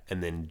that.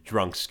 And then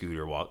drunk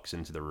Scooter walks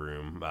into the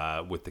room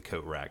with the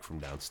coat rack from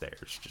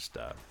downstairs, just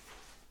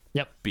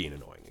being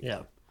annoying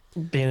again.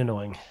 Yeah, being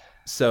annoying.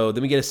 So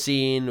then we get a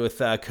scene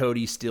with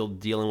Cody still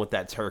dealing with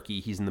that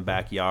turkey. He's in the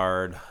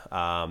backyard.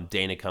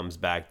 Dana comes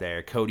back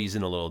there. Cody's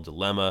in a little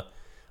dilemma.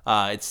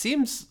 It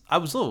seems I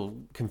was a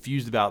little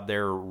confused about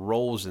their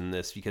roles in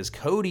this because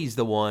Cody's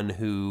the one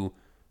who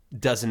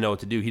doesn't know what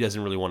to do. He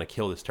doesn't really want to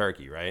kill this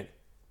turkey, right?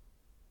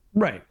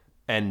 Right.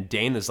 And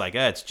Dana's like,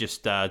 it's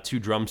just 2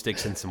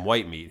 drumsticks and some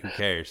white meat. Who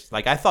cares?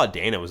 Like, I thought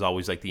Dana was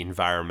always like the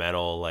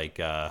environmental, like...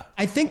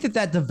 I think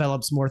that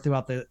develops more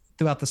throughout the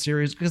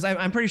series because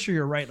I'm pretty sure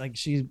you're right. Like,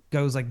 she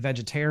goes like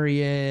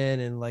vegetarian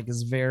and like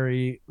is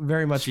very,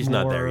 very much. She's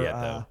more, not there yet,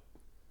 though.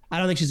 I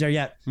don't think she's there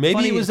yet.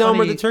 Maybe it was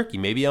Elmer the turkey.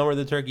 Maybe Elmer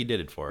the turkey did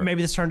it for her.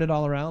 Maybe this turned it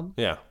all around.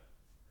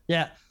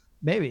 Yeah,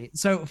 maybe.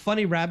 So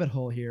funny rabbit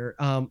hole here.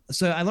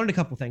 So I learned a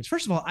couple things.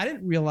 First of all, I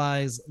didn't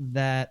realize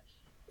that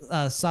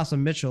Sasha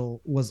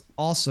Mitchell was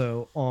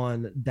also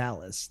on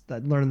Dallas. I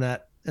learned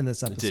that in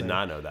this episode. Did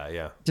not know that.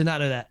 Yeah. Did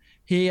not know that.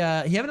 He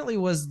evidently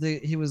was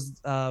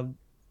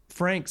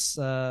Frank's,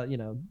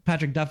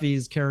 Patrick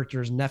Duffy's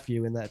character's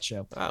nephew in that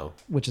show. Oh.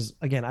 Which is,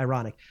 again,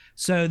 ironic.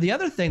 So the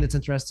other thing that's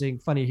interesting,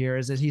 funny here,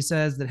 is that he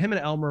says that him and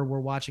Elmer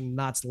were watching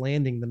Knots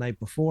Landing the night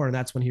before, and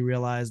that's when he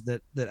realized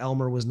that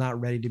Elmer was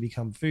not ready to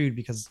become food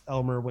because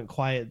Elmer went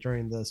quiet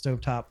during the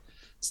stovetop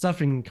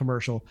stuffing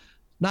commercial.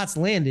 Knots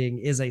Landing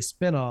is a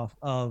spinoff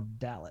of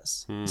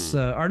Dallas.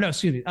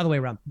 Other way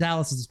around.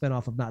 Dallas is a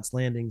spinoff of Knots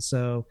Landing.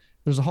 So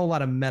there's a whole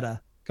lot of meta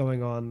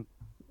going on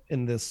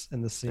in this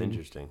scene.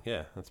 Interesting.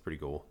 Yeah, that's pretty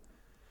cool.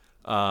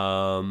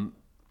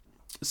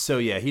 So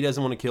yeah, he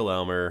doesn't want to kill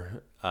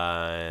Elmer,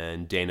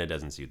 and Dana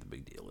doesn't see what the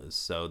big deal is.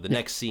 So the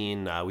next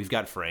scene, we've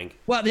got Frank.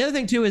 Well, the other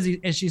thing too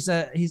is she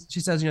says, this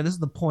is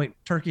the point.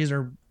 Turkeys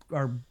are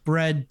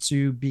bred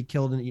to be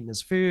killed and eaten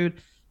as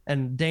food.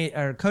 And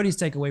Cody's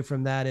takeaway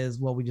from that is,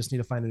 well, we just need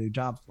to find a new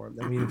job for him.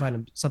 Then we need to find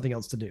him something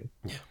else to do.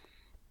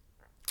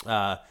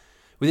 Yeah.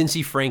 We then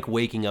see Frank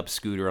waking up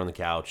Scooter on the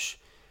couch.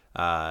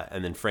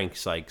 And then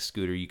Frank's like,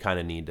 Scooter, you kind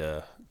of need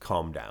to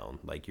calm down.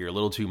 Like, you're a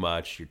little too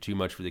much. You're too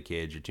much for the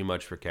kids. You're too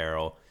much for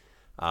Carol.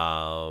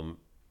 And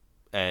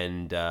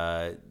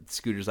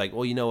Scooter's like,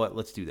 well, you know what?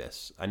 Let's do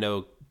this. I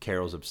know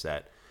Carol's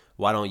upset.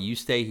 Why don't you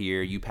stay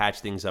here? You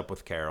patch things up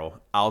with Carol.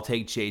 I'll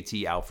take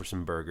JT out for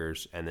some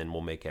burgers, and then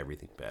we'll make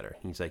everything better.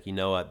 He's like, you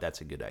know what?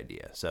 That's a good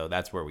idea. So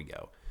that's where we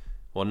go.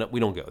 Well, no,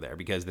 we don't go there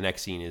because the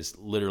next scene is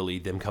literally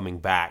them coming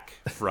back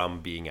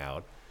from being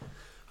out.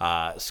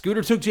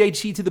 Scooter took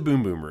JT to the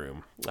Boom Boom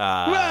room.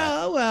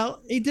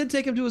 Well, he did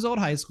take him to his old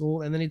high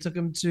school, and then he took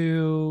him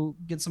to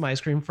get some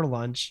ice cream for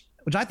lunch,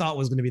 which I thought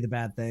was going to be the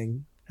bad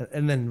thing.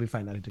 And then we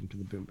find out he took him to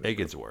the Boom Boom. It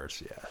gets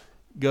worse, yeah.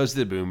 Goes to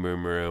the Boom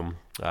Boom room.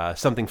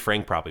 Something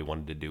Frank probably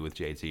wanted to do with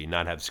JT,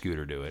 not have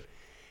Scooter do it.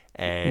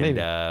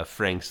 And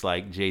Frank's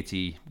like,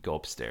 JT, go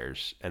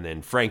upstairs. And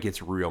then Frank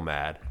gets real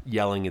mad,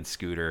 yelling at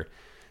Scooter,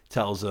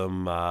 tells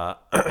him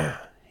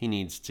he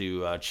needs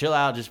to chill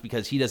out just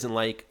because he doesn't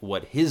like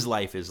what his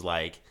life is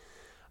like.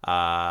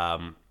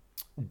 Doesn't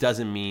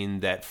mean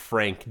that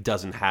Frank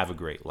doesn't have a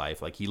great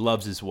life. Like, he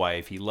loves his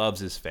wife. He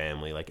loves his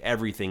family. Like,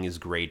 everything is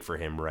great for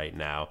him right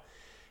now.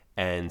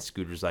 And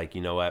Scooter's like,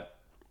 you know what?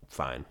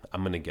 Fine.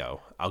 I'm going to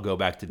go. I'll go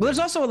back to dinner. Well, there's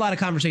also a lot of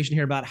conversation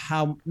here about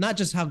how, not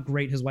just how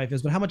great his wife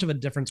is, but how much of a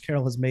difference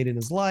Carol has made in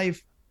his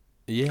life.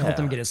 Yeah. Helped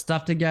him get his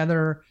stuff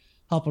together.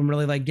 Help him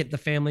really like get the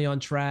family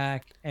on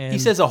track. And he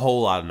says a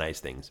whole lot of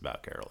nice things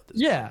about Carol at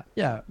this point.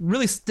 Yeah.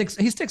 Really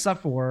sticks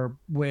up for her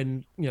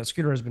when,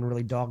 Scooter has been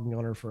really dogging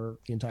on her for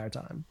the entire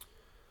time.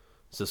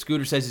 So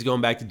Scooter says he's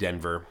going back to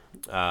Denver.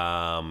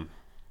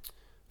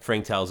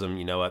 Frank tells him,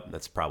 you know what,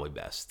 that's probably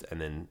best. And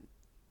then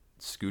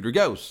Scooter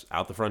goes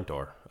out the front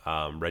door.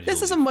 Ready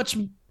this is a much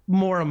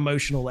more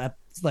emotional,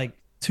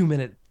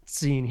 2-minute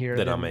scene here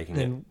than I'm making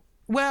it.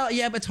 Well,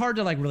 yeah, but it's hard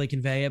to like really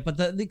convey it. But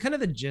the kind of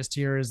the gist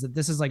here is that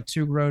this is like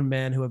two grown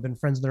men who have been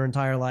friends their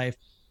entire life,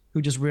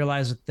 who just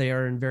realize that they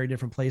are in very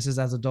different places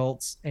as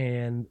adults,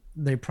 and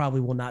they probably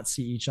will not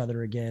see each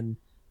other again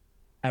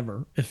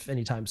ever, if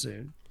anytime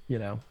soon. You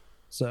know,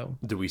 so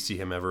do we see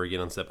him ever again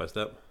on Step by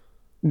Step?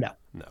 No,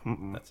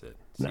 that's it.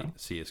 No.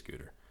 See a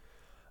Scooter.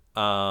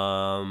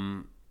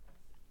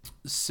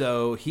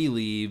 So he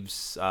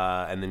leaves,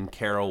 and then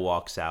Carol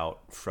walks out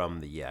from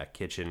the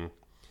kitchen.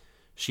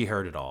 She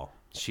heard it all.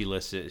 She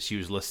was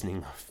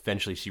listening.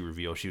 Eventually, she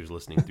revealed she was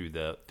listening through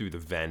the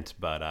vent,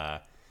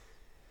 but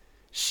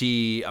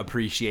she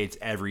appreciates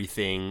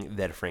everything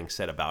that Frank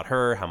said about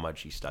her, how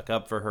much he stuck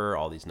up for her,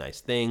 all these nice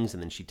things,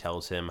 and then she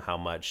tells him how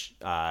much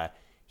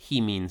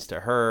he means to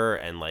her,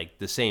 and like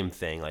the same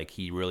thing, like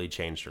he really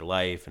changed her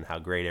life, and how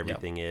great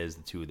everything is.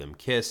 The two of them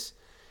kiss.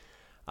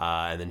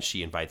 And then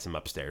she invites him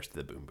upstairs to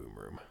the Boom Boom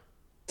Room.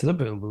 To the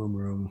Boom Boom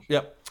Room.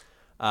 Yep.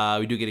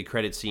 We do get a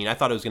credit scene. I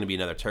thought it was going to be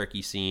another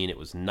turkey scene. It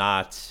was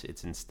not.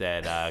 It's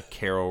instead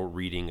Carol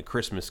reading a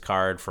Christmas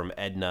card from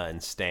Edna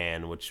and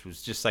Stan, which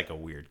was just like a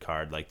weird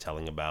card, like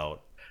telling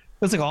about...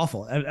 It's like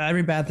awful.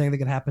 Every bad thing that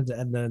could happen to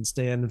Edna and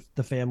Stan,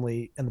 the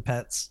family and the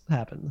pets,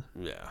 happened.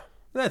 Yeah.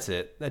 That's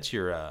it. That's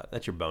your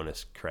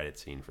bonus credit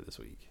scene for this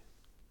week.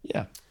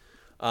 Yeah.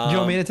 Do you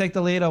want me to take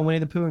the lead on Winnie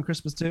the Pooh and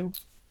Christmas 2?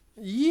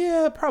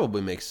 Yeah,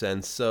 probably makes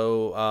sense.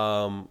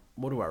 So,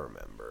 what do I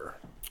remember?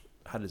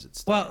 How does it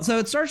start? Well, so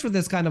it starts with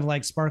this kind of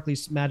like sparkly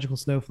magical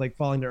snowflake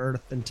falling to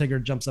earth, and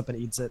Tigger jumps up and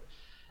eats it.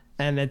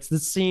 And it's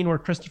this scene where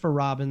Christopher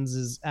Robbins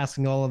is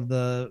asking all of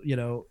the,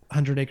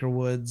 100 Acre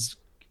Woods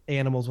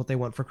animals what they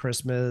want for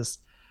Christmas.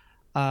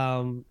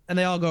 And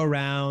they all go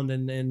around,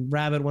 and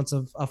Rabbit wants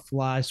a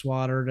fly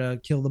swatter to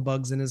kill the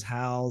bugs in his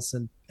house.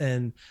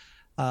 And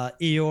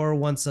Eeyore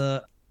wants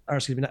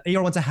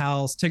Eeyore wants a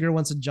house. Tigger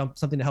wants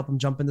something to help him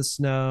jump in the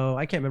snow.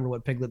 I can't remember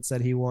what Piglet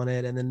said he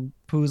wanted. And then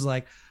Pooh's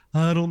like,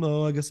 I don't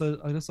know. I guess I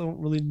don't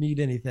really need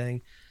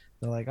anything.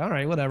 They're like, all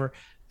right, whatever.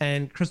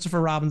 And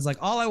Christopher Robin's like,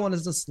 all I want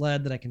is a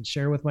sled that I can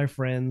share with my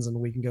friends, and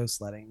we can go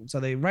sledding. So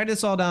they write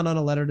this all down on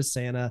a letter to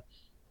Santa,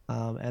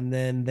 and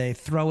then they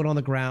throw it on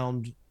the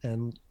ground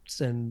and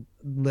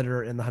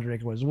litter in the 100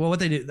 Acre Woods. Well, what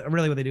they do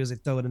is they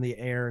throw it in the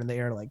air, and the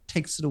air like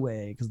takes it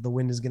away because the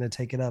wind is going to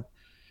take it up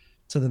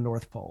to the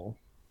North Pole.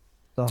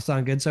 Does all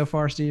sound good so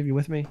far, Steve? You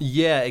with me?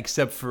 Yeah,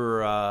 except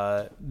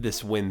for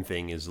this wind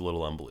thing is a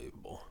little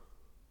unbelievable.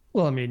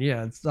 Well, I mean,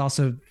 yeah, it's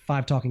also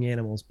 5 talking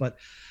animals, but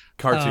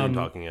cartoon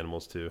talking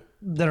animals too.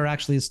 That are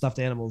actually stuffed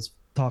animals,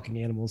 talking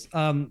animals.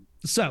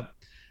 So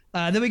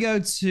then we go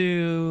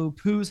to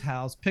Pooh's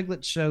house.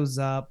 Piglet shows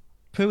up.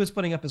 Pooh is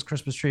putting up his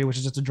Christmas tree, which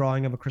is just a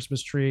drawing of a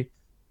Christmas tree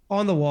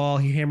on the wall.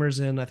 He hammers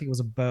in, I think it was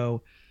a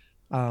bow,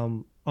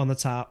 on the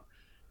top.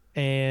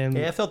 And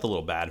yeah, I felt a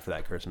little bad for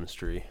that Christmas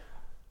tree.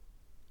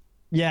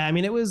 Yeah, I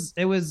mean, it was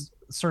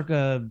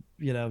circa,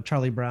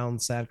 Charlie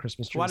Brown's Sad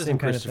Christmas Tree. Why doesn't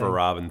Christopher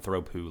Robin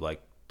throw Pooh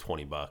like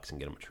 $20 and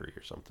get him a tree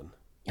or something?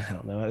 I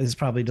don't know. He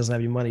probably doesn't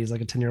have any money. He's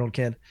like a 10-year-old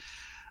kid.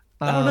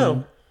 I don't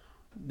know.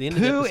 The end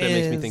of the episode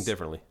makes me think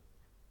differently.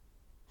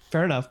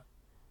 Fair enough.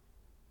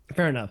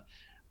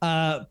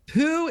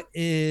 Pooh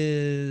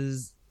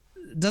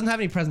doesn't have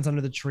any presents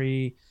under the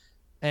tree,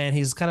 and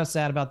he's kind of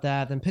sad about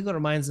that. Then Piglet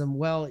reminds him,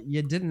 well,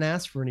 you didn't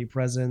ask for any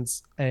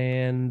presents.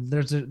 And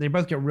they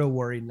both get real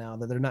worried now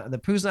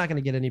that Pooh's not going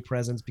to get any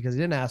presents because he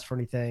didn't ask for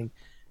anything.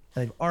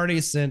 And they've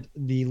already sent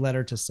the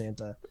letter to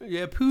Santa.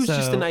 Yeah, Pooh's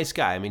just a nice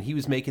guy. I mean, he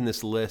was making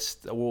this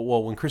list.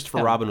 Well, when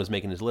Christopher Robin was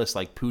making his list,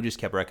 like Pooh just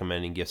kept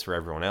recommending gifts for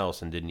everyone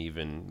else and didn't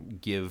even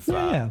give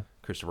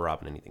Christopher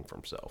Robin anything for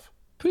himself.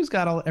 Pooh's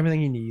got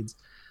everything he needs.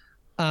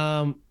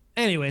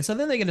 Anyway, so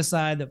then they can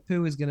decide that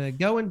Pooh is going to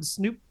go and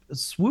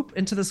swoop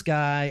into the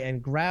sky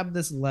and grab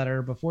this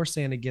letter before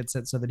Santa gets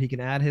it so that he can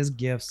add his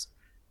gifts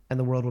and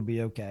the world will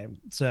be okay.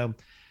 So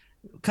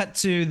cut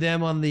to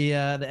them on the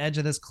edge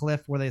of this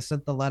cliff where they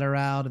sent the letter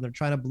out, and they're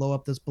trying to blow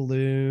up this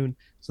balloon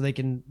so they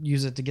can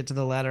use it to get to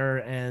the letter,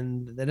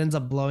 and it ends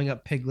up blowing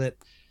up Piglet.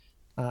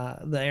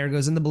 The air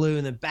goes in the balloon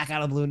and then back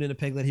out of the balloon into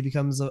Piglet. He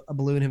becomes a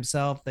balloon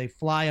himself. They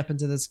fly up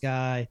into the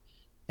sky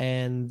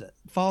and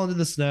fall into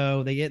the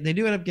snow. They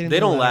do end up getting. They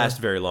don't last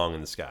very long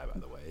in the sky, by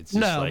the way. It's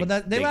just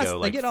but they go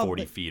like get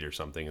 40 feet or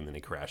something, and then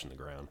they crash in the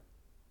ground.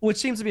 Which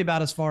seems to be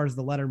about as far as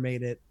the letter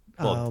made it.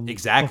 Well,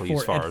 exactly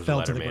as far as the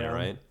letter made it,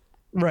 right?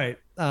 Right.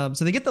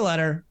 So they get the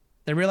letter.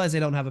 They realize they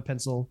don't have a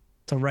pencil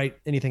to write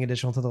anything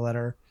additional to the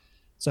letter.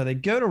 So they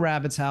go to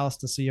Rabbit's house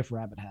to see if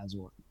Rabbit has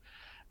one.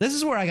 This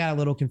is where I got a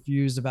little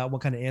confused about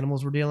what kind of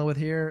animals we're dealing with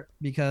here,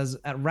 because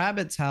at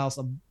Rabbit's house,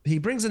 he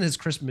brings in his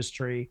Christmas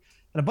tree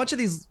and a bunch of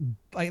these,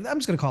 I'm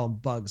just going to call them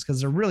bugs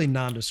because they're really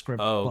nondescript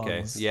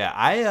bugs. Yeah.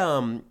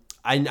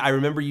 I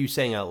remember you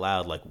saying out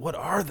loud, like, what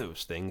are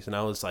those things? And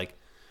I was like,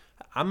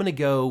 I'm going to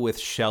go with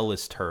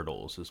shellless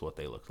turtles is what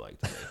they look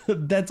like to me.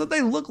 That's what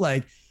they look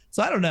like.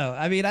 So I don't know.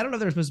 I mean, I don't know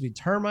if they're supposed to be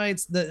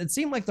termites. It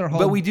seemed like their whole.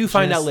 But we do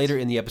find out gist- later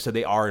in the episode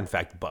they are in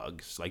fact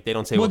bugs. Like they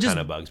don't say Well, what just kind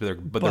of bugs, but they're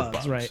bugs,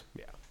 bugs. right.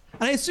 Yeah.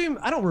 And I assume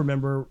I don't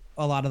remember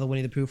a lot of the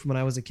Winnie the Pooh from when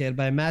I was a kid,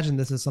 but I imagine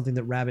this is something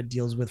that Rabbit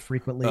deals with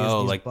frequently. Is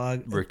these Like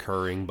bugs.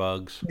 recurring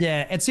bugs.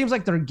 Yeah, it seems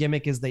like their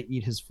gimmick is they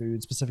eat his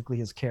food, specifically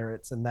his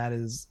carrots, and that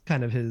is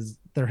kind of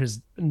they're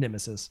his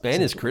nemesis. And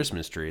his essentially.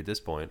 Christmas tree at this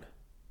point.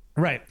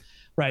 Right,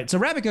 right. So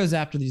Rabbit goes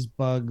after these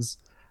bugs.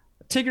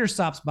 Tigger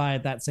stops by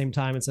at that same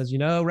time and says,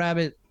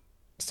 Rabbit,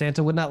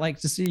 Santa would not like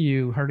to see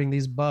you hurting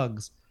these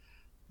bugs.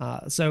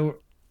 So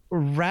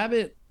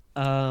Rabbit,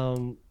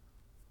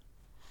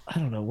 I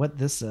don't know what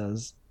this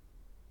says.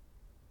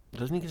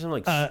 Doesn't he get some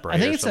like spray or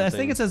I something?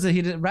 think it says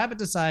that Rabbit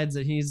decides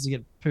that he needs to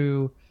get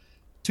Pooh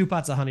 2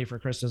 pots of honey for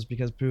Christmas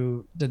because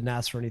Pooh didn't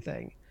ask for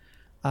anything.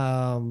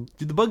 Do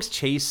the bugs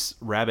chase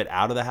Rabbit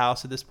out of the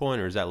house at this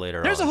point, or is that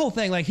later There's on? a whole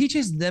thing. Like he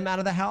chases them out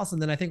of the house,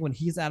 and then I think when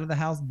he's out of the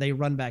house, they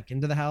run back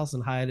into the house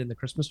and hide in the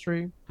Christmas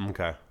tree.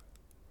 Okay.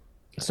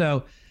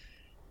 So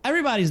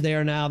everybody's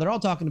there now. They're all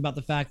talking about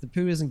the fact that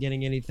Pooh isn't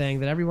getting anything,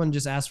 that everyone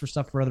just asks for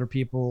stuff for other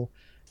people.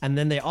 And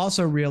then they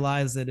also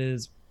realize that it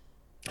is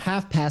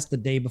half past the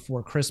day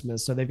before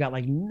Christmas. So they've got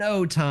like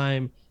no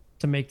time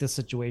to make this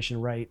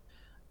situation right.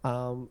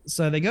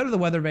 So they go to the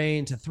weather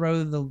vane to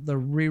throw the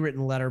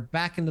rewritten letter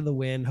back into the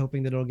wind,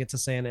 hoping that it'll get to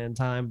Santa in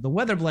time. The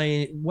weather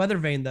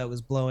vane, though,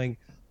 is blowing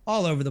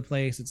all over the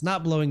place. It's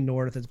not blowing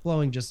north. It's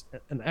blowing just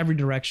in every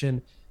direction.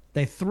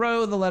 They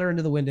throw the letter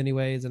into the wind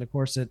anyways. And of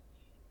course it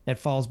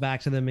falls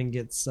back to them and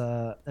gets,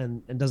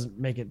 and doesn't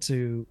make it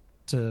to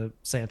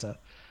Santa.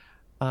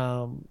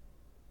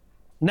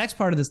 Next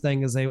part of this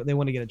thing is they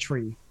want to get a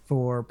tree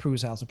for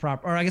Pooh's house, a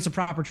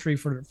proper tree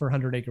for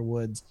 100 Acre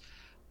Woods.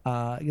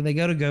 They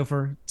go to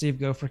Gopher, see if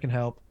Gopher can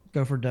help.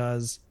 Gopher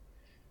does.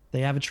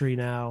 They have a tree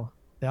now.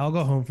 They all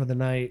go home for the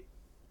night.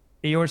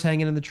 Eeyore's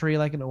hanging in the tree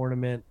like an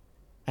ornament.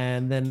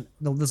 And then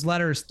this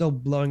letter is still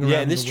blowing around.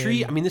 Yeah, and this in the tree,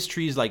 wind. I mean, this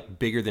tree is like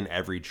bigger than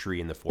every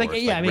tree in the forest.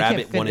 Like, yeah, I mean, it Rabbit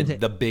can't fit wanted into-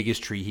 the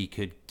biggest tree he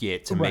could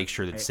get to make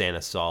sure that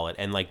Santa saw it.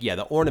 And like, yeah,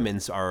 the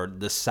ornaments are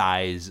the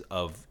size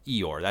of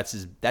Eeyore.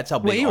 That's how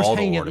big Eeyore's all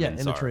the hanging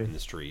ornaments in the are tree. in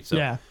this tree. So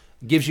Yeah.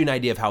 gives you an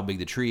idea of how big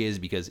the tree is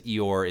because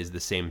Eeyore is the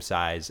same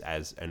size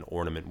as an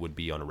ornament would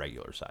be on a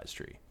regular size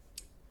tree.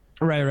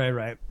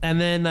 Right. And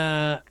then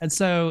and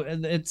so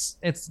it's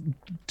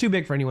too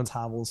big for anyone's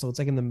hovel, so it's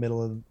like in the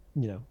middle of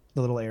the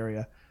little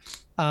area.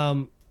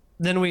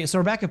 Then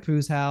we're back at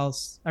Pooh's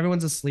house.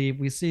 Everyone's asleep.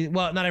 We see,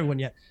 well, not everyone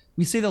yet.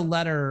 We see the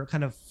letter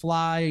kind of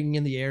flying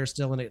in the air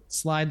still, and it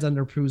slides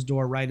under Pooh's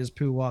door right as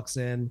Pooh walks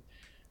in.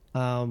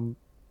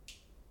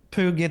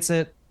 Pooh gets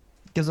it,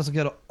 gives us a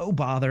good oh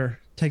bother,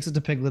 takes it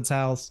to Piglet's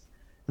house,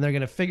 and they're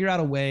gonna figure out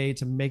a way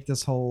to make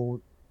this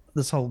whole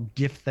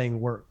gift thing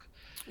work.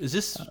 Is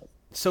this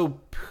so?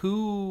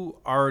 Pooh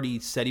already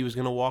said he was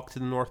going to walk to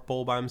the North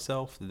Pole by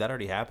himself. Did that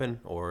already happen,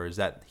 or is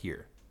that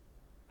here?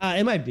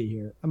 It might be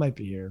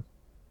here.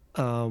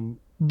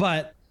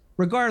 But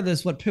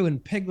regardless, what Pooh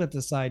and Piglet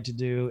decide to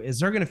do is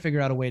they're going to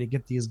figure out a way to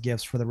get these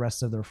gifts for the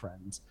rest of their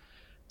friends.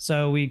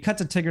 So we cut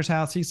to Tigger's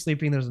house. He's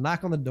sleeping. There's a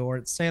knock on the door.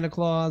 It's Santa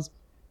Claus.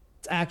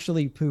 It's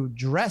actually Pooh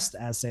dressed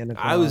as Santa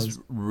Claus. I was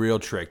real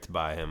tricked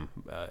by him.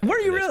 Were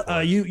you at this real?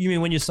 point. You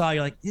mean when you saw,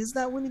 you're like, is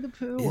that Winnie the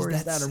Pooh, Is or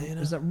is that that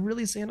Santa? is that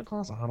really Santa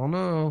Claus? I don't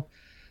know.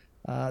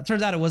 It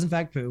turns out it was in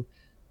fact Pooh.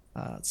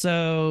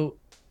 So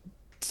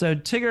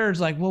Tigger's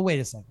like, well, wait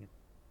a second.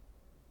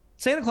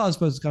 Santa Claus is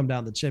supposed to come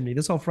down the chimney.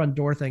 This whole front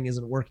door thing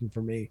isn't working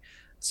for me.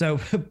 So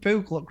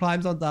Pooh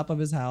climbs on top of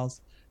his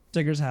house,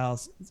 Tigger's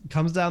house,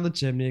 comes down the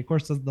chimney. Of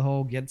course, does the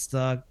whole get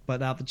stuck,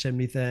 but out the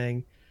chimney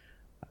thing.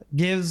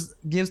 Gives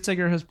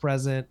Tigger his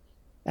present,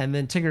 and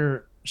then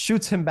Tigger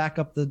shoots him back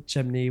up the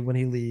chimney when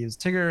he leaves.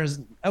 Tigger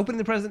is opening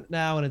the present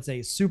now, and it's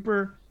a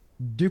super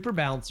duper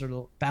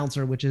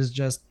bouncer, which is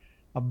just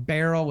a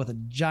barrel with a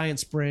giant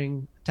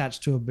spring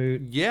attached to a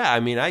boot. Yeah, I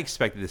mean, I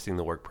expected this thing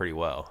to work pretty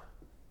well,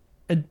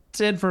 It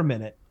did for a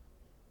minute,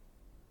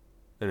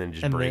 and then it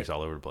just And breaks then-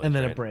 all over the place. and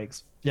then right? it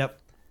breaks. Yep.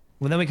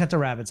 Well, then we cut to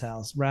Rabbit's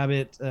house.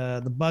 Rabbit,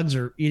 the bugs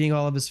are eating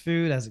all of his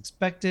food as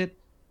expected.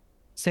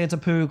 Santa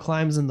Pooh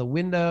climbs in the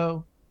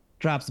window,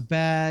 drops a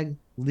bag,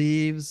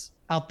 leaves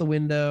out the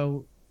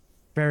window,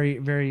 very,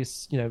 very,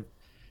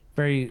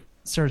 very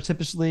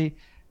surreptitiously,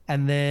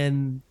 and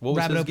then What was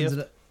Rabbit his opens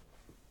gift? it.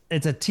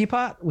 It's a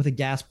teapot with a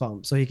gas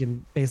pump, so he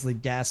can basically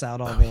gas out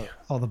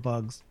all the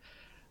bugs.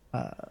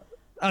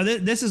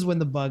 This is when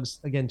the bugs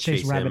again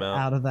chase Chase him Rabbit out.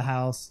 out of the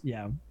house.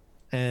 Yeah,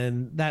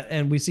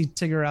 and we see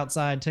Tigger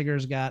outside.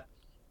 Tigger's got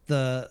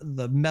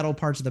the metal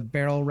parts of the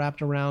barrel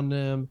wrapped around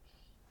him.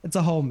 It's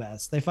a whole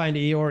mess. They find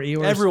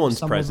Eeyore. Everyone's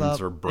stumbles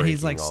presents up, are and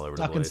he's breaking like all over the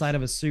stuck place. inside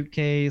of a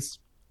suitcase.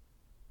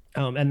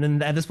 And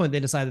then at this point, they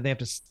decide that they have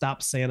to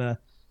stop Santa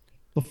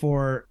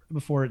before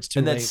it's too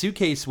And late. that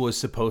suitcase was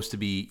supposed to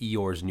be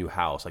Eeyore's new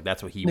house. Like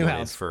that's what he New wanted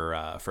house.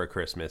 for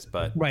Christmas.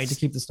 But Right, to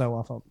keep the snow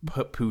off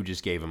of. Pooh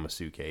just gave him a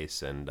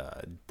suitcase, and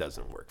it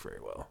doesn't work very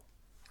well.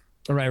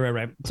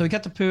 Right. So we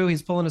cut to Pooh.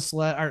 He's pulling a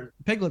sled. Or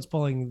Piglet's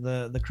pulling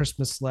the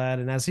Christmas sled,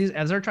 and as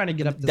they're trying to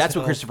get up, this That's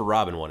what hill- Christopher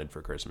Robin wanted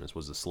for Christmas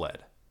was a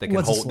sled. that could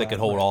What's a hold that sled, could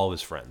hold right. all of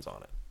his friends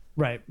on it.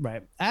 Right,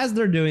 right. As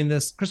they're doing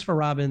this, Christopher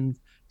Robin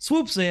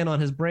swoops in on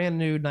his brand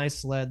new nice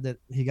sled that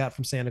he got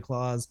from Santa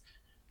Claus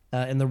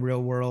in the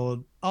real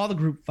world. All the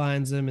group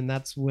finds him, and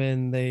that's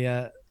when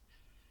they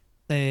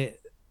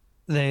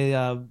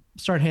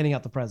start handing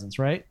out the presents.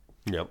 Right?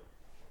 Yep.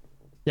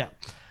 Yeah.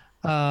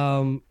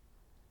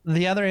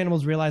 The other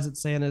animals realize that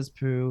Santa's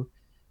Pooh,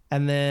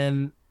 and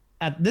then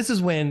this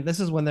is when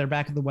they're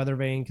back at the weather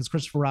vane because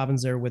Christopher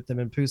Robin's there with them,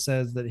 and Pooh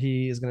says that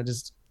he is going to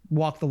just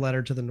walk the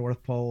letter to the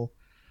North Pole.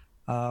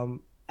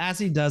 As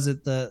he does it,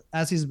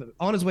 as he's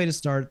on his way to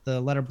start,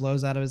 the letter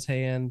blows out of his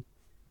hand,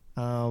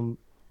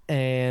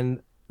 and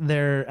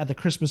they're at the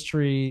Christmas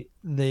tree.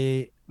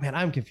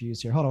 I'm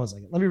confused here. Hold on a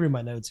second. Let me read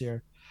my notes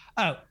here.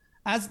 Oh,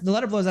 as the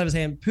letter blows out of his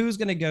hand, Pooh's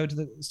still going to go to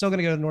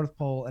the North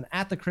Pole, and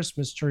at the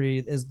Christmas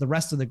tree is the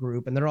rest of the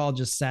group, and they're all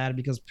just sad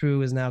because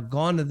Pooh is now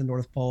gone to the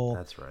North Pole.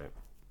 That's right.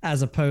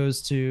 As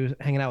opposed to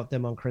hanging out with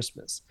them on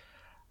Christmas.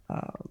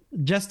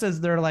 Just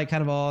as they're like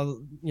kind of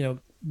all,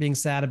 being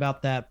sad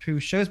about that, Pooh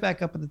shows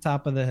back up at the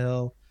top of the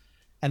hill,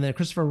 and then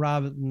Christopher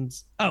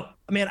Robbins. Oh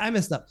man, I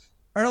messed up.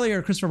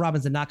 Earlier, Christopher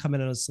Robbins did not come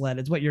in on a sled.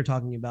 It's what you're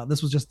talking about.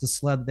 This was just the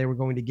sled they were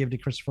going to give to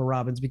Christopher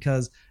Robbins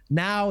because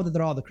now that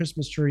they're all at the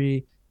Christmas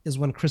tree is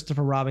when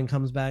Christopher Robin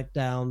comes back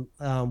down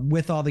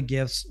with all the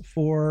gifts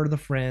for the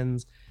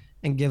friends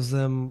and gives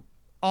them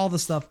all the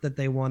stuff that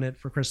they wanted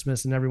for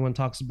Christmas. And everyone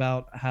talks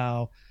about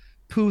how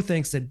Pooh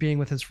thinks that being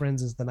with his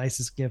friends is the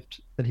nicest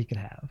gift that he could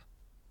have.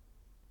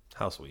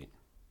 How sweet.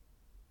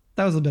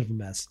 That was a bit of a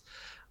mess,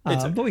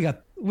 but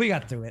we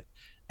got through it.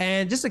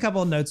 And just a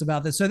couple of notes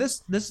about this. So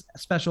this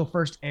special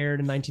first aired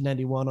in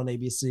 1991 on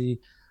ABC,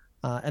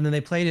 and then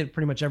they played it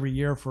pretty much every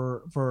year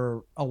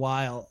for a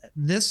while.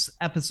 This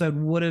episode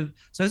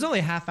so it's only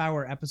a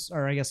half-hour episode,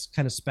 or I guess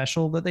kind of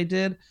special that they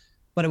did,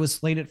 but it was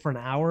slated for an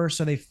hour.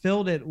 So they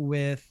filled it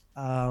with.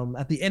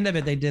 At the end of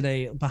it, they did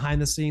a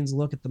behind-the-scenes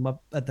look at the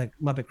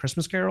Muppet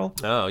Christmas Carol.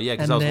 Oh yeah,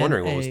 because I was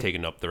wondering what was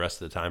taking up the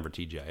rest of the time for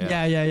TGIF.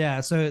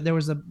 Yeah. So there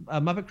was a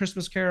Muppet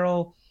Christmas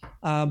Carol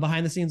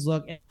behind-the-scenes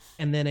look,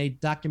 and then a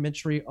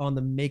documentary on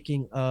the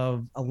making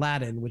of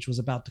Aladdin, which was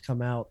about to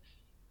come out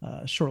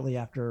shortly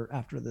after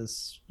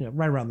this,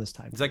 right around this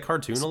time. Is that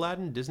cartoon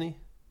Aladdin, Disney?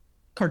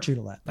 Cartoon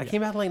Aladdin. That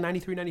came out in like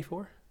 93,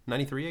 94?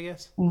 93, I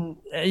guess?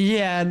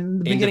 Yeah, in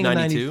the beginning of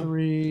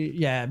 92?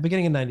 Yeah,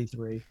 beginning of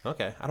 93.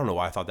 Okay. I don't know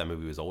why I thought that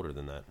movie was older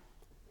than that.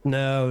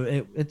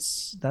 No,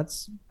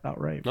 that's about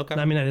right. Okay.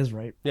 I mean, that is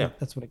right. Yeah.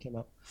 That's when it came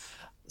out.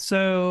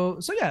 So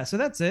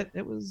that's it.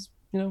 It was,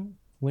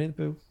 Winnie the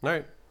Pooh. All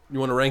right. You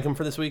want to rank them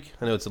for this week?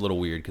 I know it's a little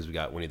weird because we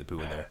got Winnie the Pooh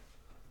in there.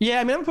 Yeah,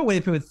 I mean, I'm going to put Winnie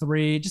the Pooh at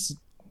 3. Just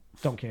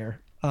don't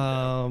care.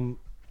 And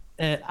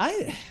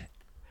I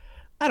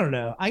don't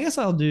know. I guess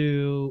I'll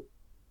do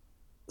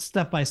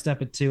Step by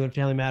Step at 2 and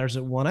Family Matters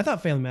at 1. I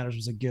thought Family Matters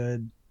was a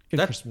good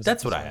Christmas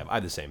That's episode. what I have. I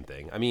have the same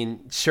thing. I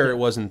mean, sure, it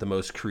wasn't the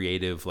most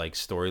creative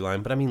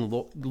storyline, but I mean,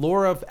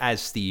 Laura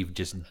as Steve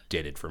just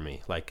did it for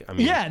me.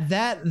 Yeah,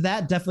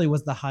 that definitely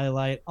was the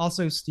highlight.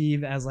 Also,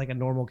 Steve as a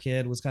normal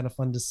kid was kind of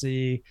fun to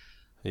see.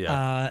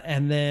 Yeah.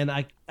 And then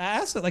I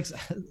also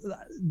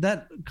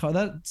that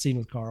scene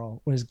with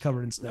Carl when he's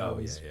covered in snow. Oh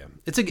yeah.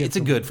 It's a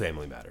good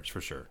Family Matters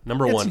for sure.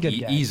 Number one,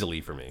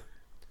 easily for me.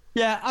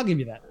 Yeah, I'll give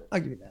you that.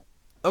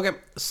 Okay,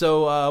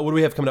 so what do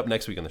we have coming up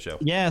next week on the show?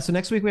 Yeah, so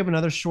next week we have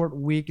another short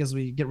week as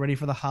we get ready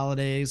for the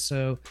holidays.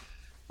 So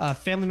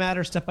Family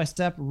Matters Step by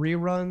Step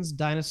reruns,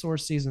 Dinosaur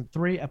Season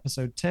 3,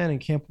 Episode 10,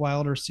 and Camp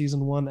Wilder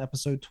Season 1,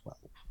 Episode 12.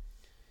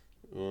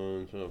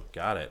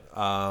 Got it.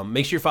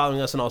 Make sure you're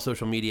following us on all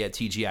social media at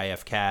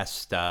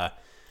TGIFcast.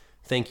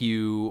 Thank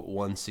you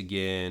once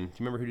again. Do you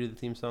remember who did the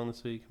theme song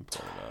this week? I'm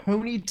pulling it up.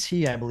 Tony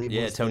T, I believe.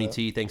 Yeah, Tony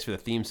T. Thanks for the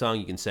theme song.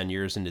 You can send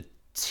yours into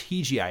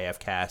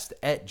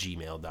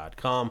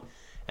TGIFcast@gmail.com.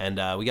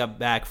 And we got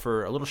back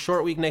for a little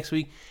short week next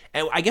week.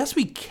 And I guess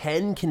we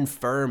can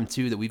confirm,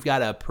 too, that we've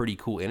got a pretty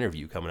cool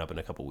interview coming up in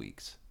a couple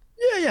weeks.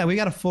 Yeah. We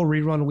got a full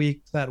rerun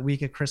week that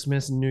week at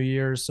Christmas and New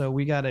Year's. So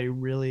we got a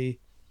really,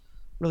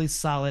 really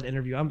solid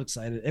interview. I'm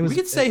excited. We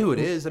could say who it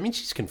is. I mean,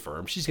 she's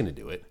confirmed. She's going to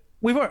do it.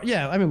 We've already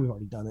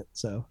done it.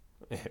 So.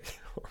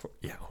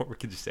 Yeah, or we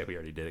could just say we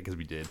already did it because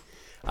we did.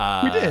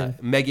 We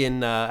did.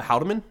 Megan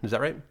Haldeman, is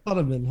that right?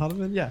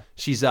 Haldeman, yeah.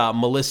 She's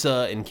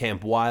Melissa in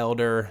Camp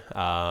Wilder.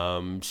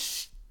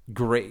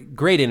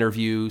 Great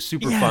interview,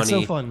 super funny.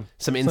 So fun.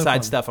 Some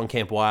inside stuff on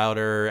Camp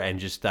Wilder and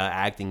just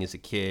acting as a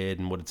kid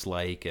and what it's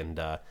like. And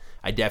I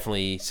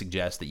definitely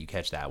suggest that you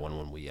catch that one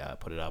when we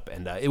put it up.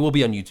 And it will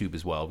be on YouTube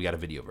as well. We got a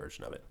video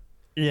version of it.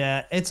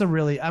 Yeah, it's a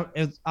really.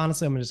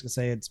 Honestly, I'm just gonna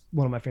say it's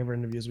one of my favorite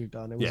interviews we've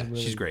done. It was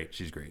really she's great.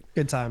 She's great.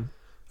 Good time.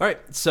 All right,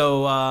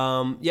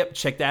 so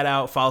check that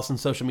out. Follow us on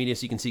social media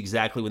so you can see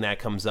exactly when that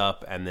comes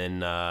up, and then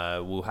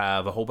we'll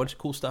have a whole bunch of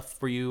cool stuff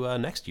for you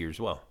next year as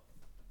well.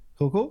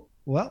 Cool.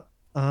 Well,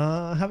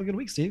 have a good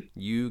week, Steve.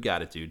 You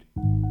got it, dude.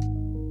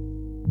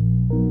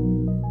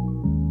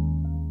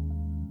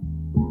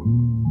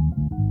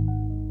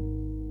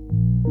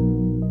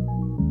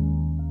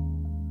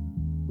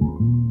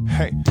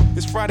 Hey,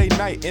 it's Friday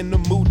night and the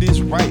mood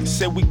is right.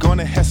 Said we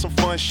gonna have some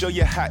fun, show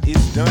you how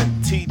it's done.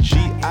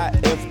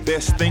 TGIF,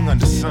 best thing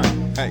under sun.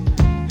 Hey,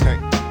 hey,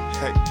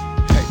 hey,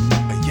 hey,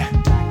 yeah.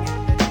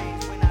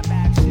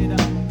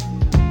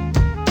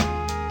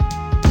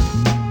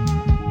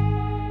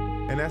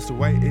 And that's the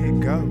way it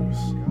goes,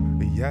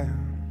 yeah.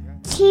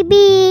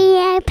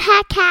 TBA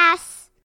Podcast.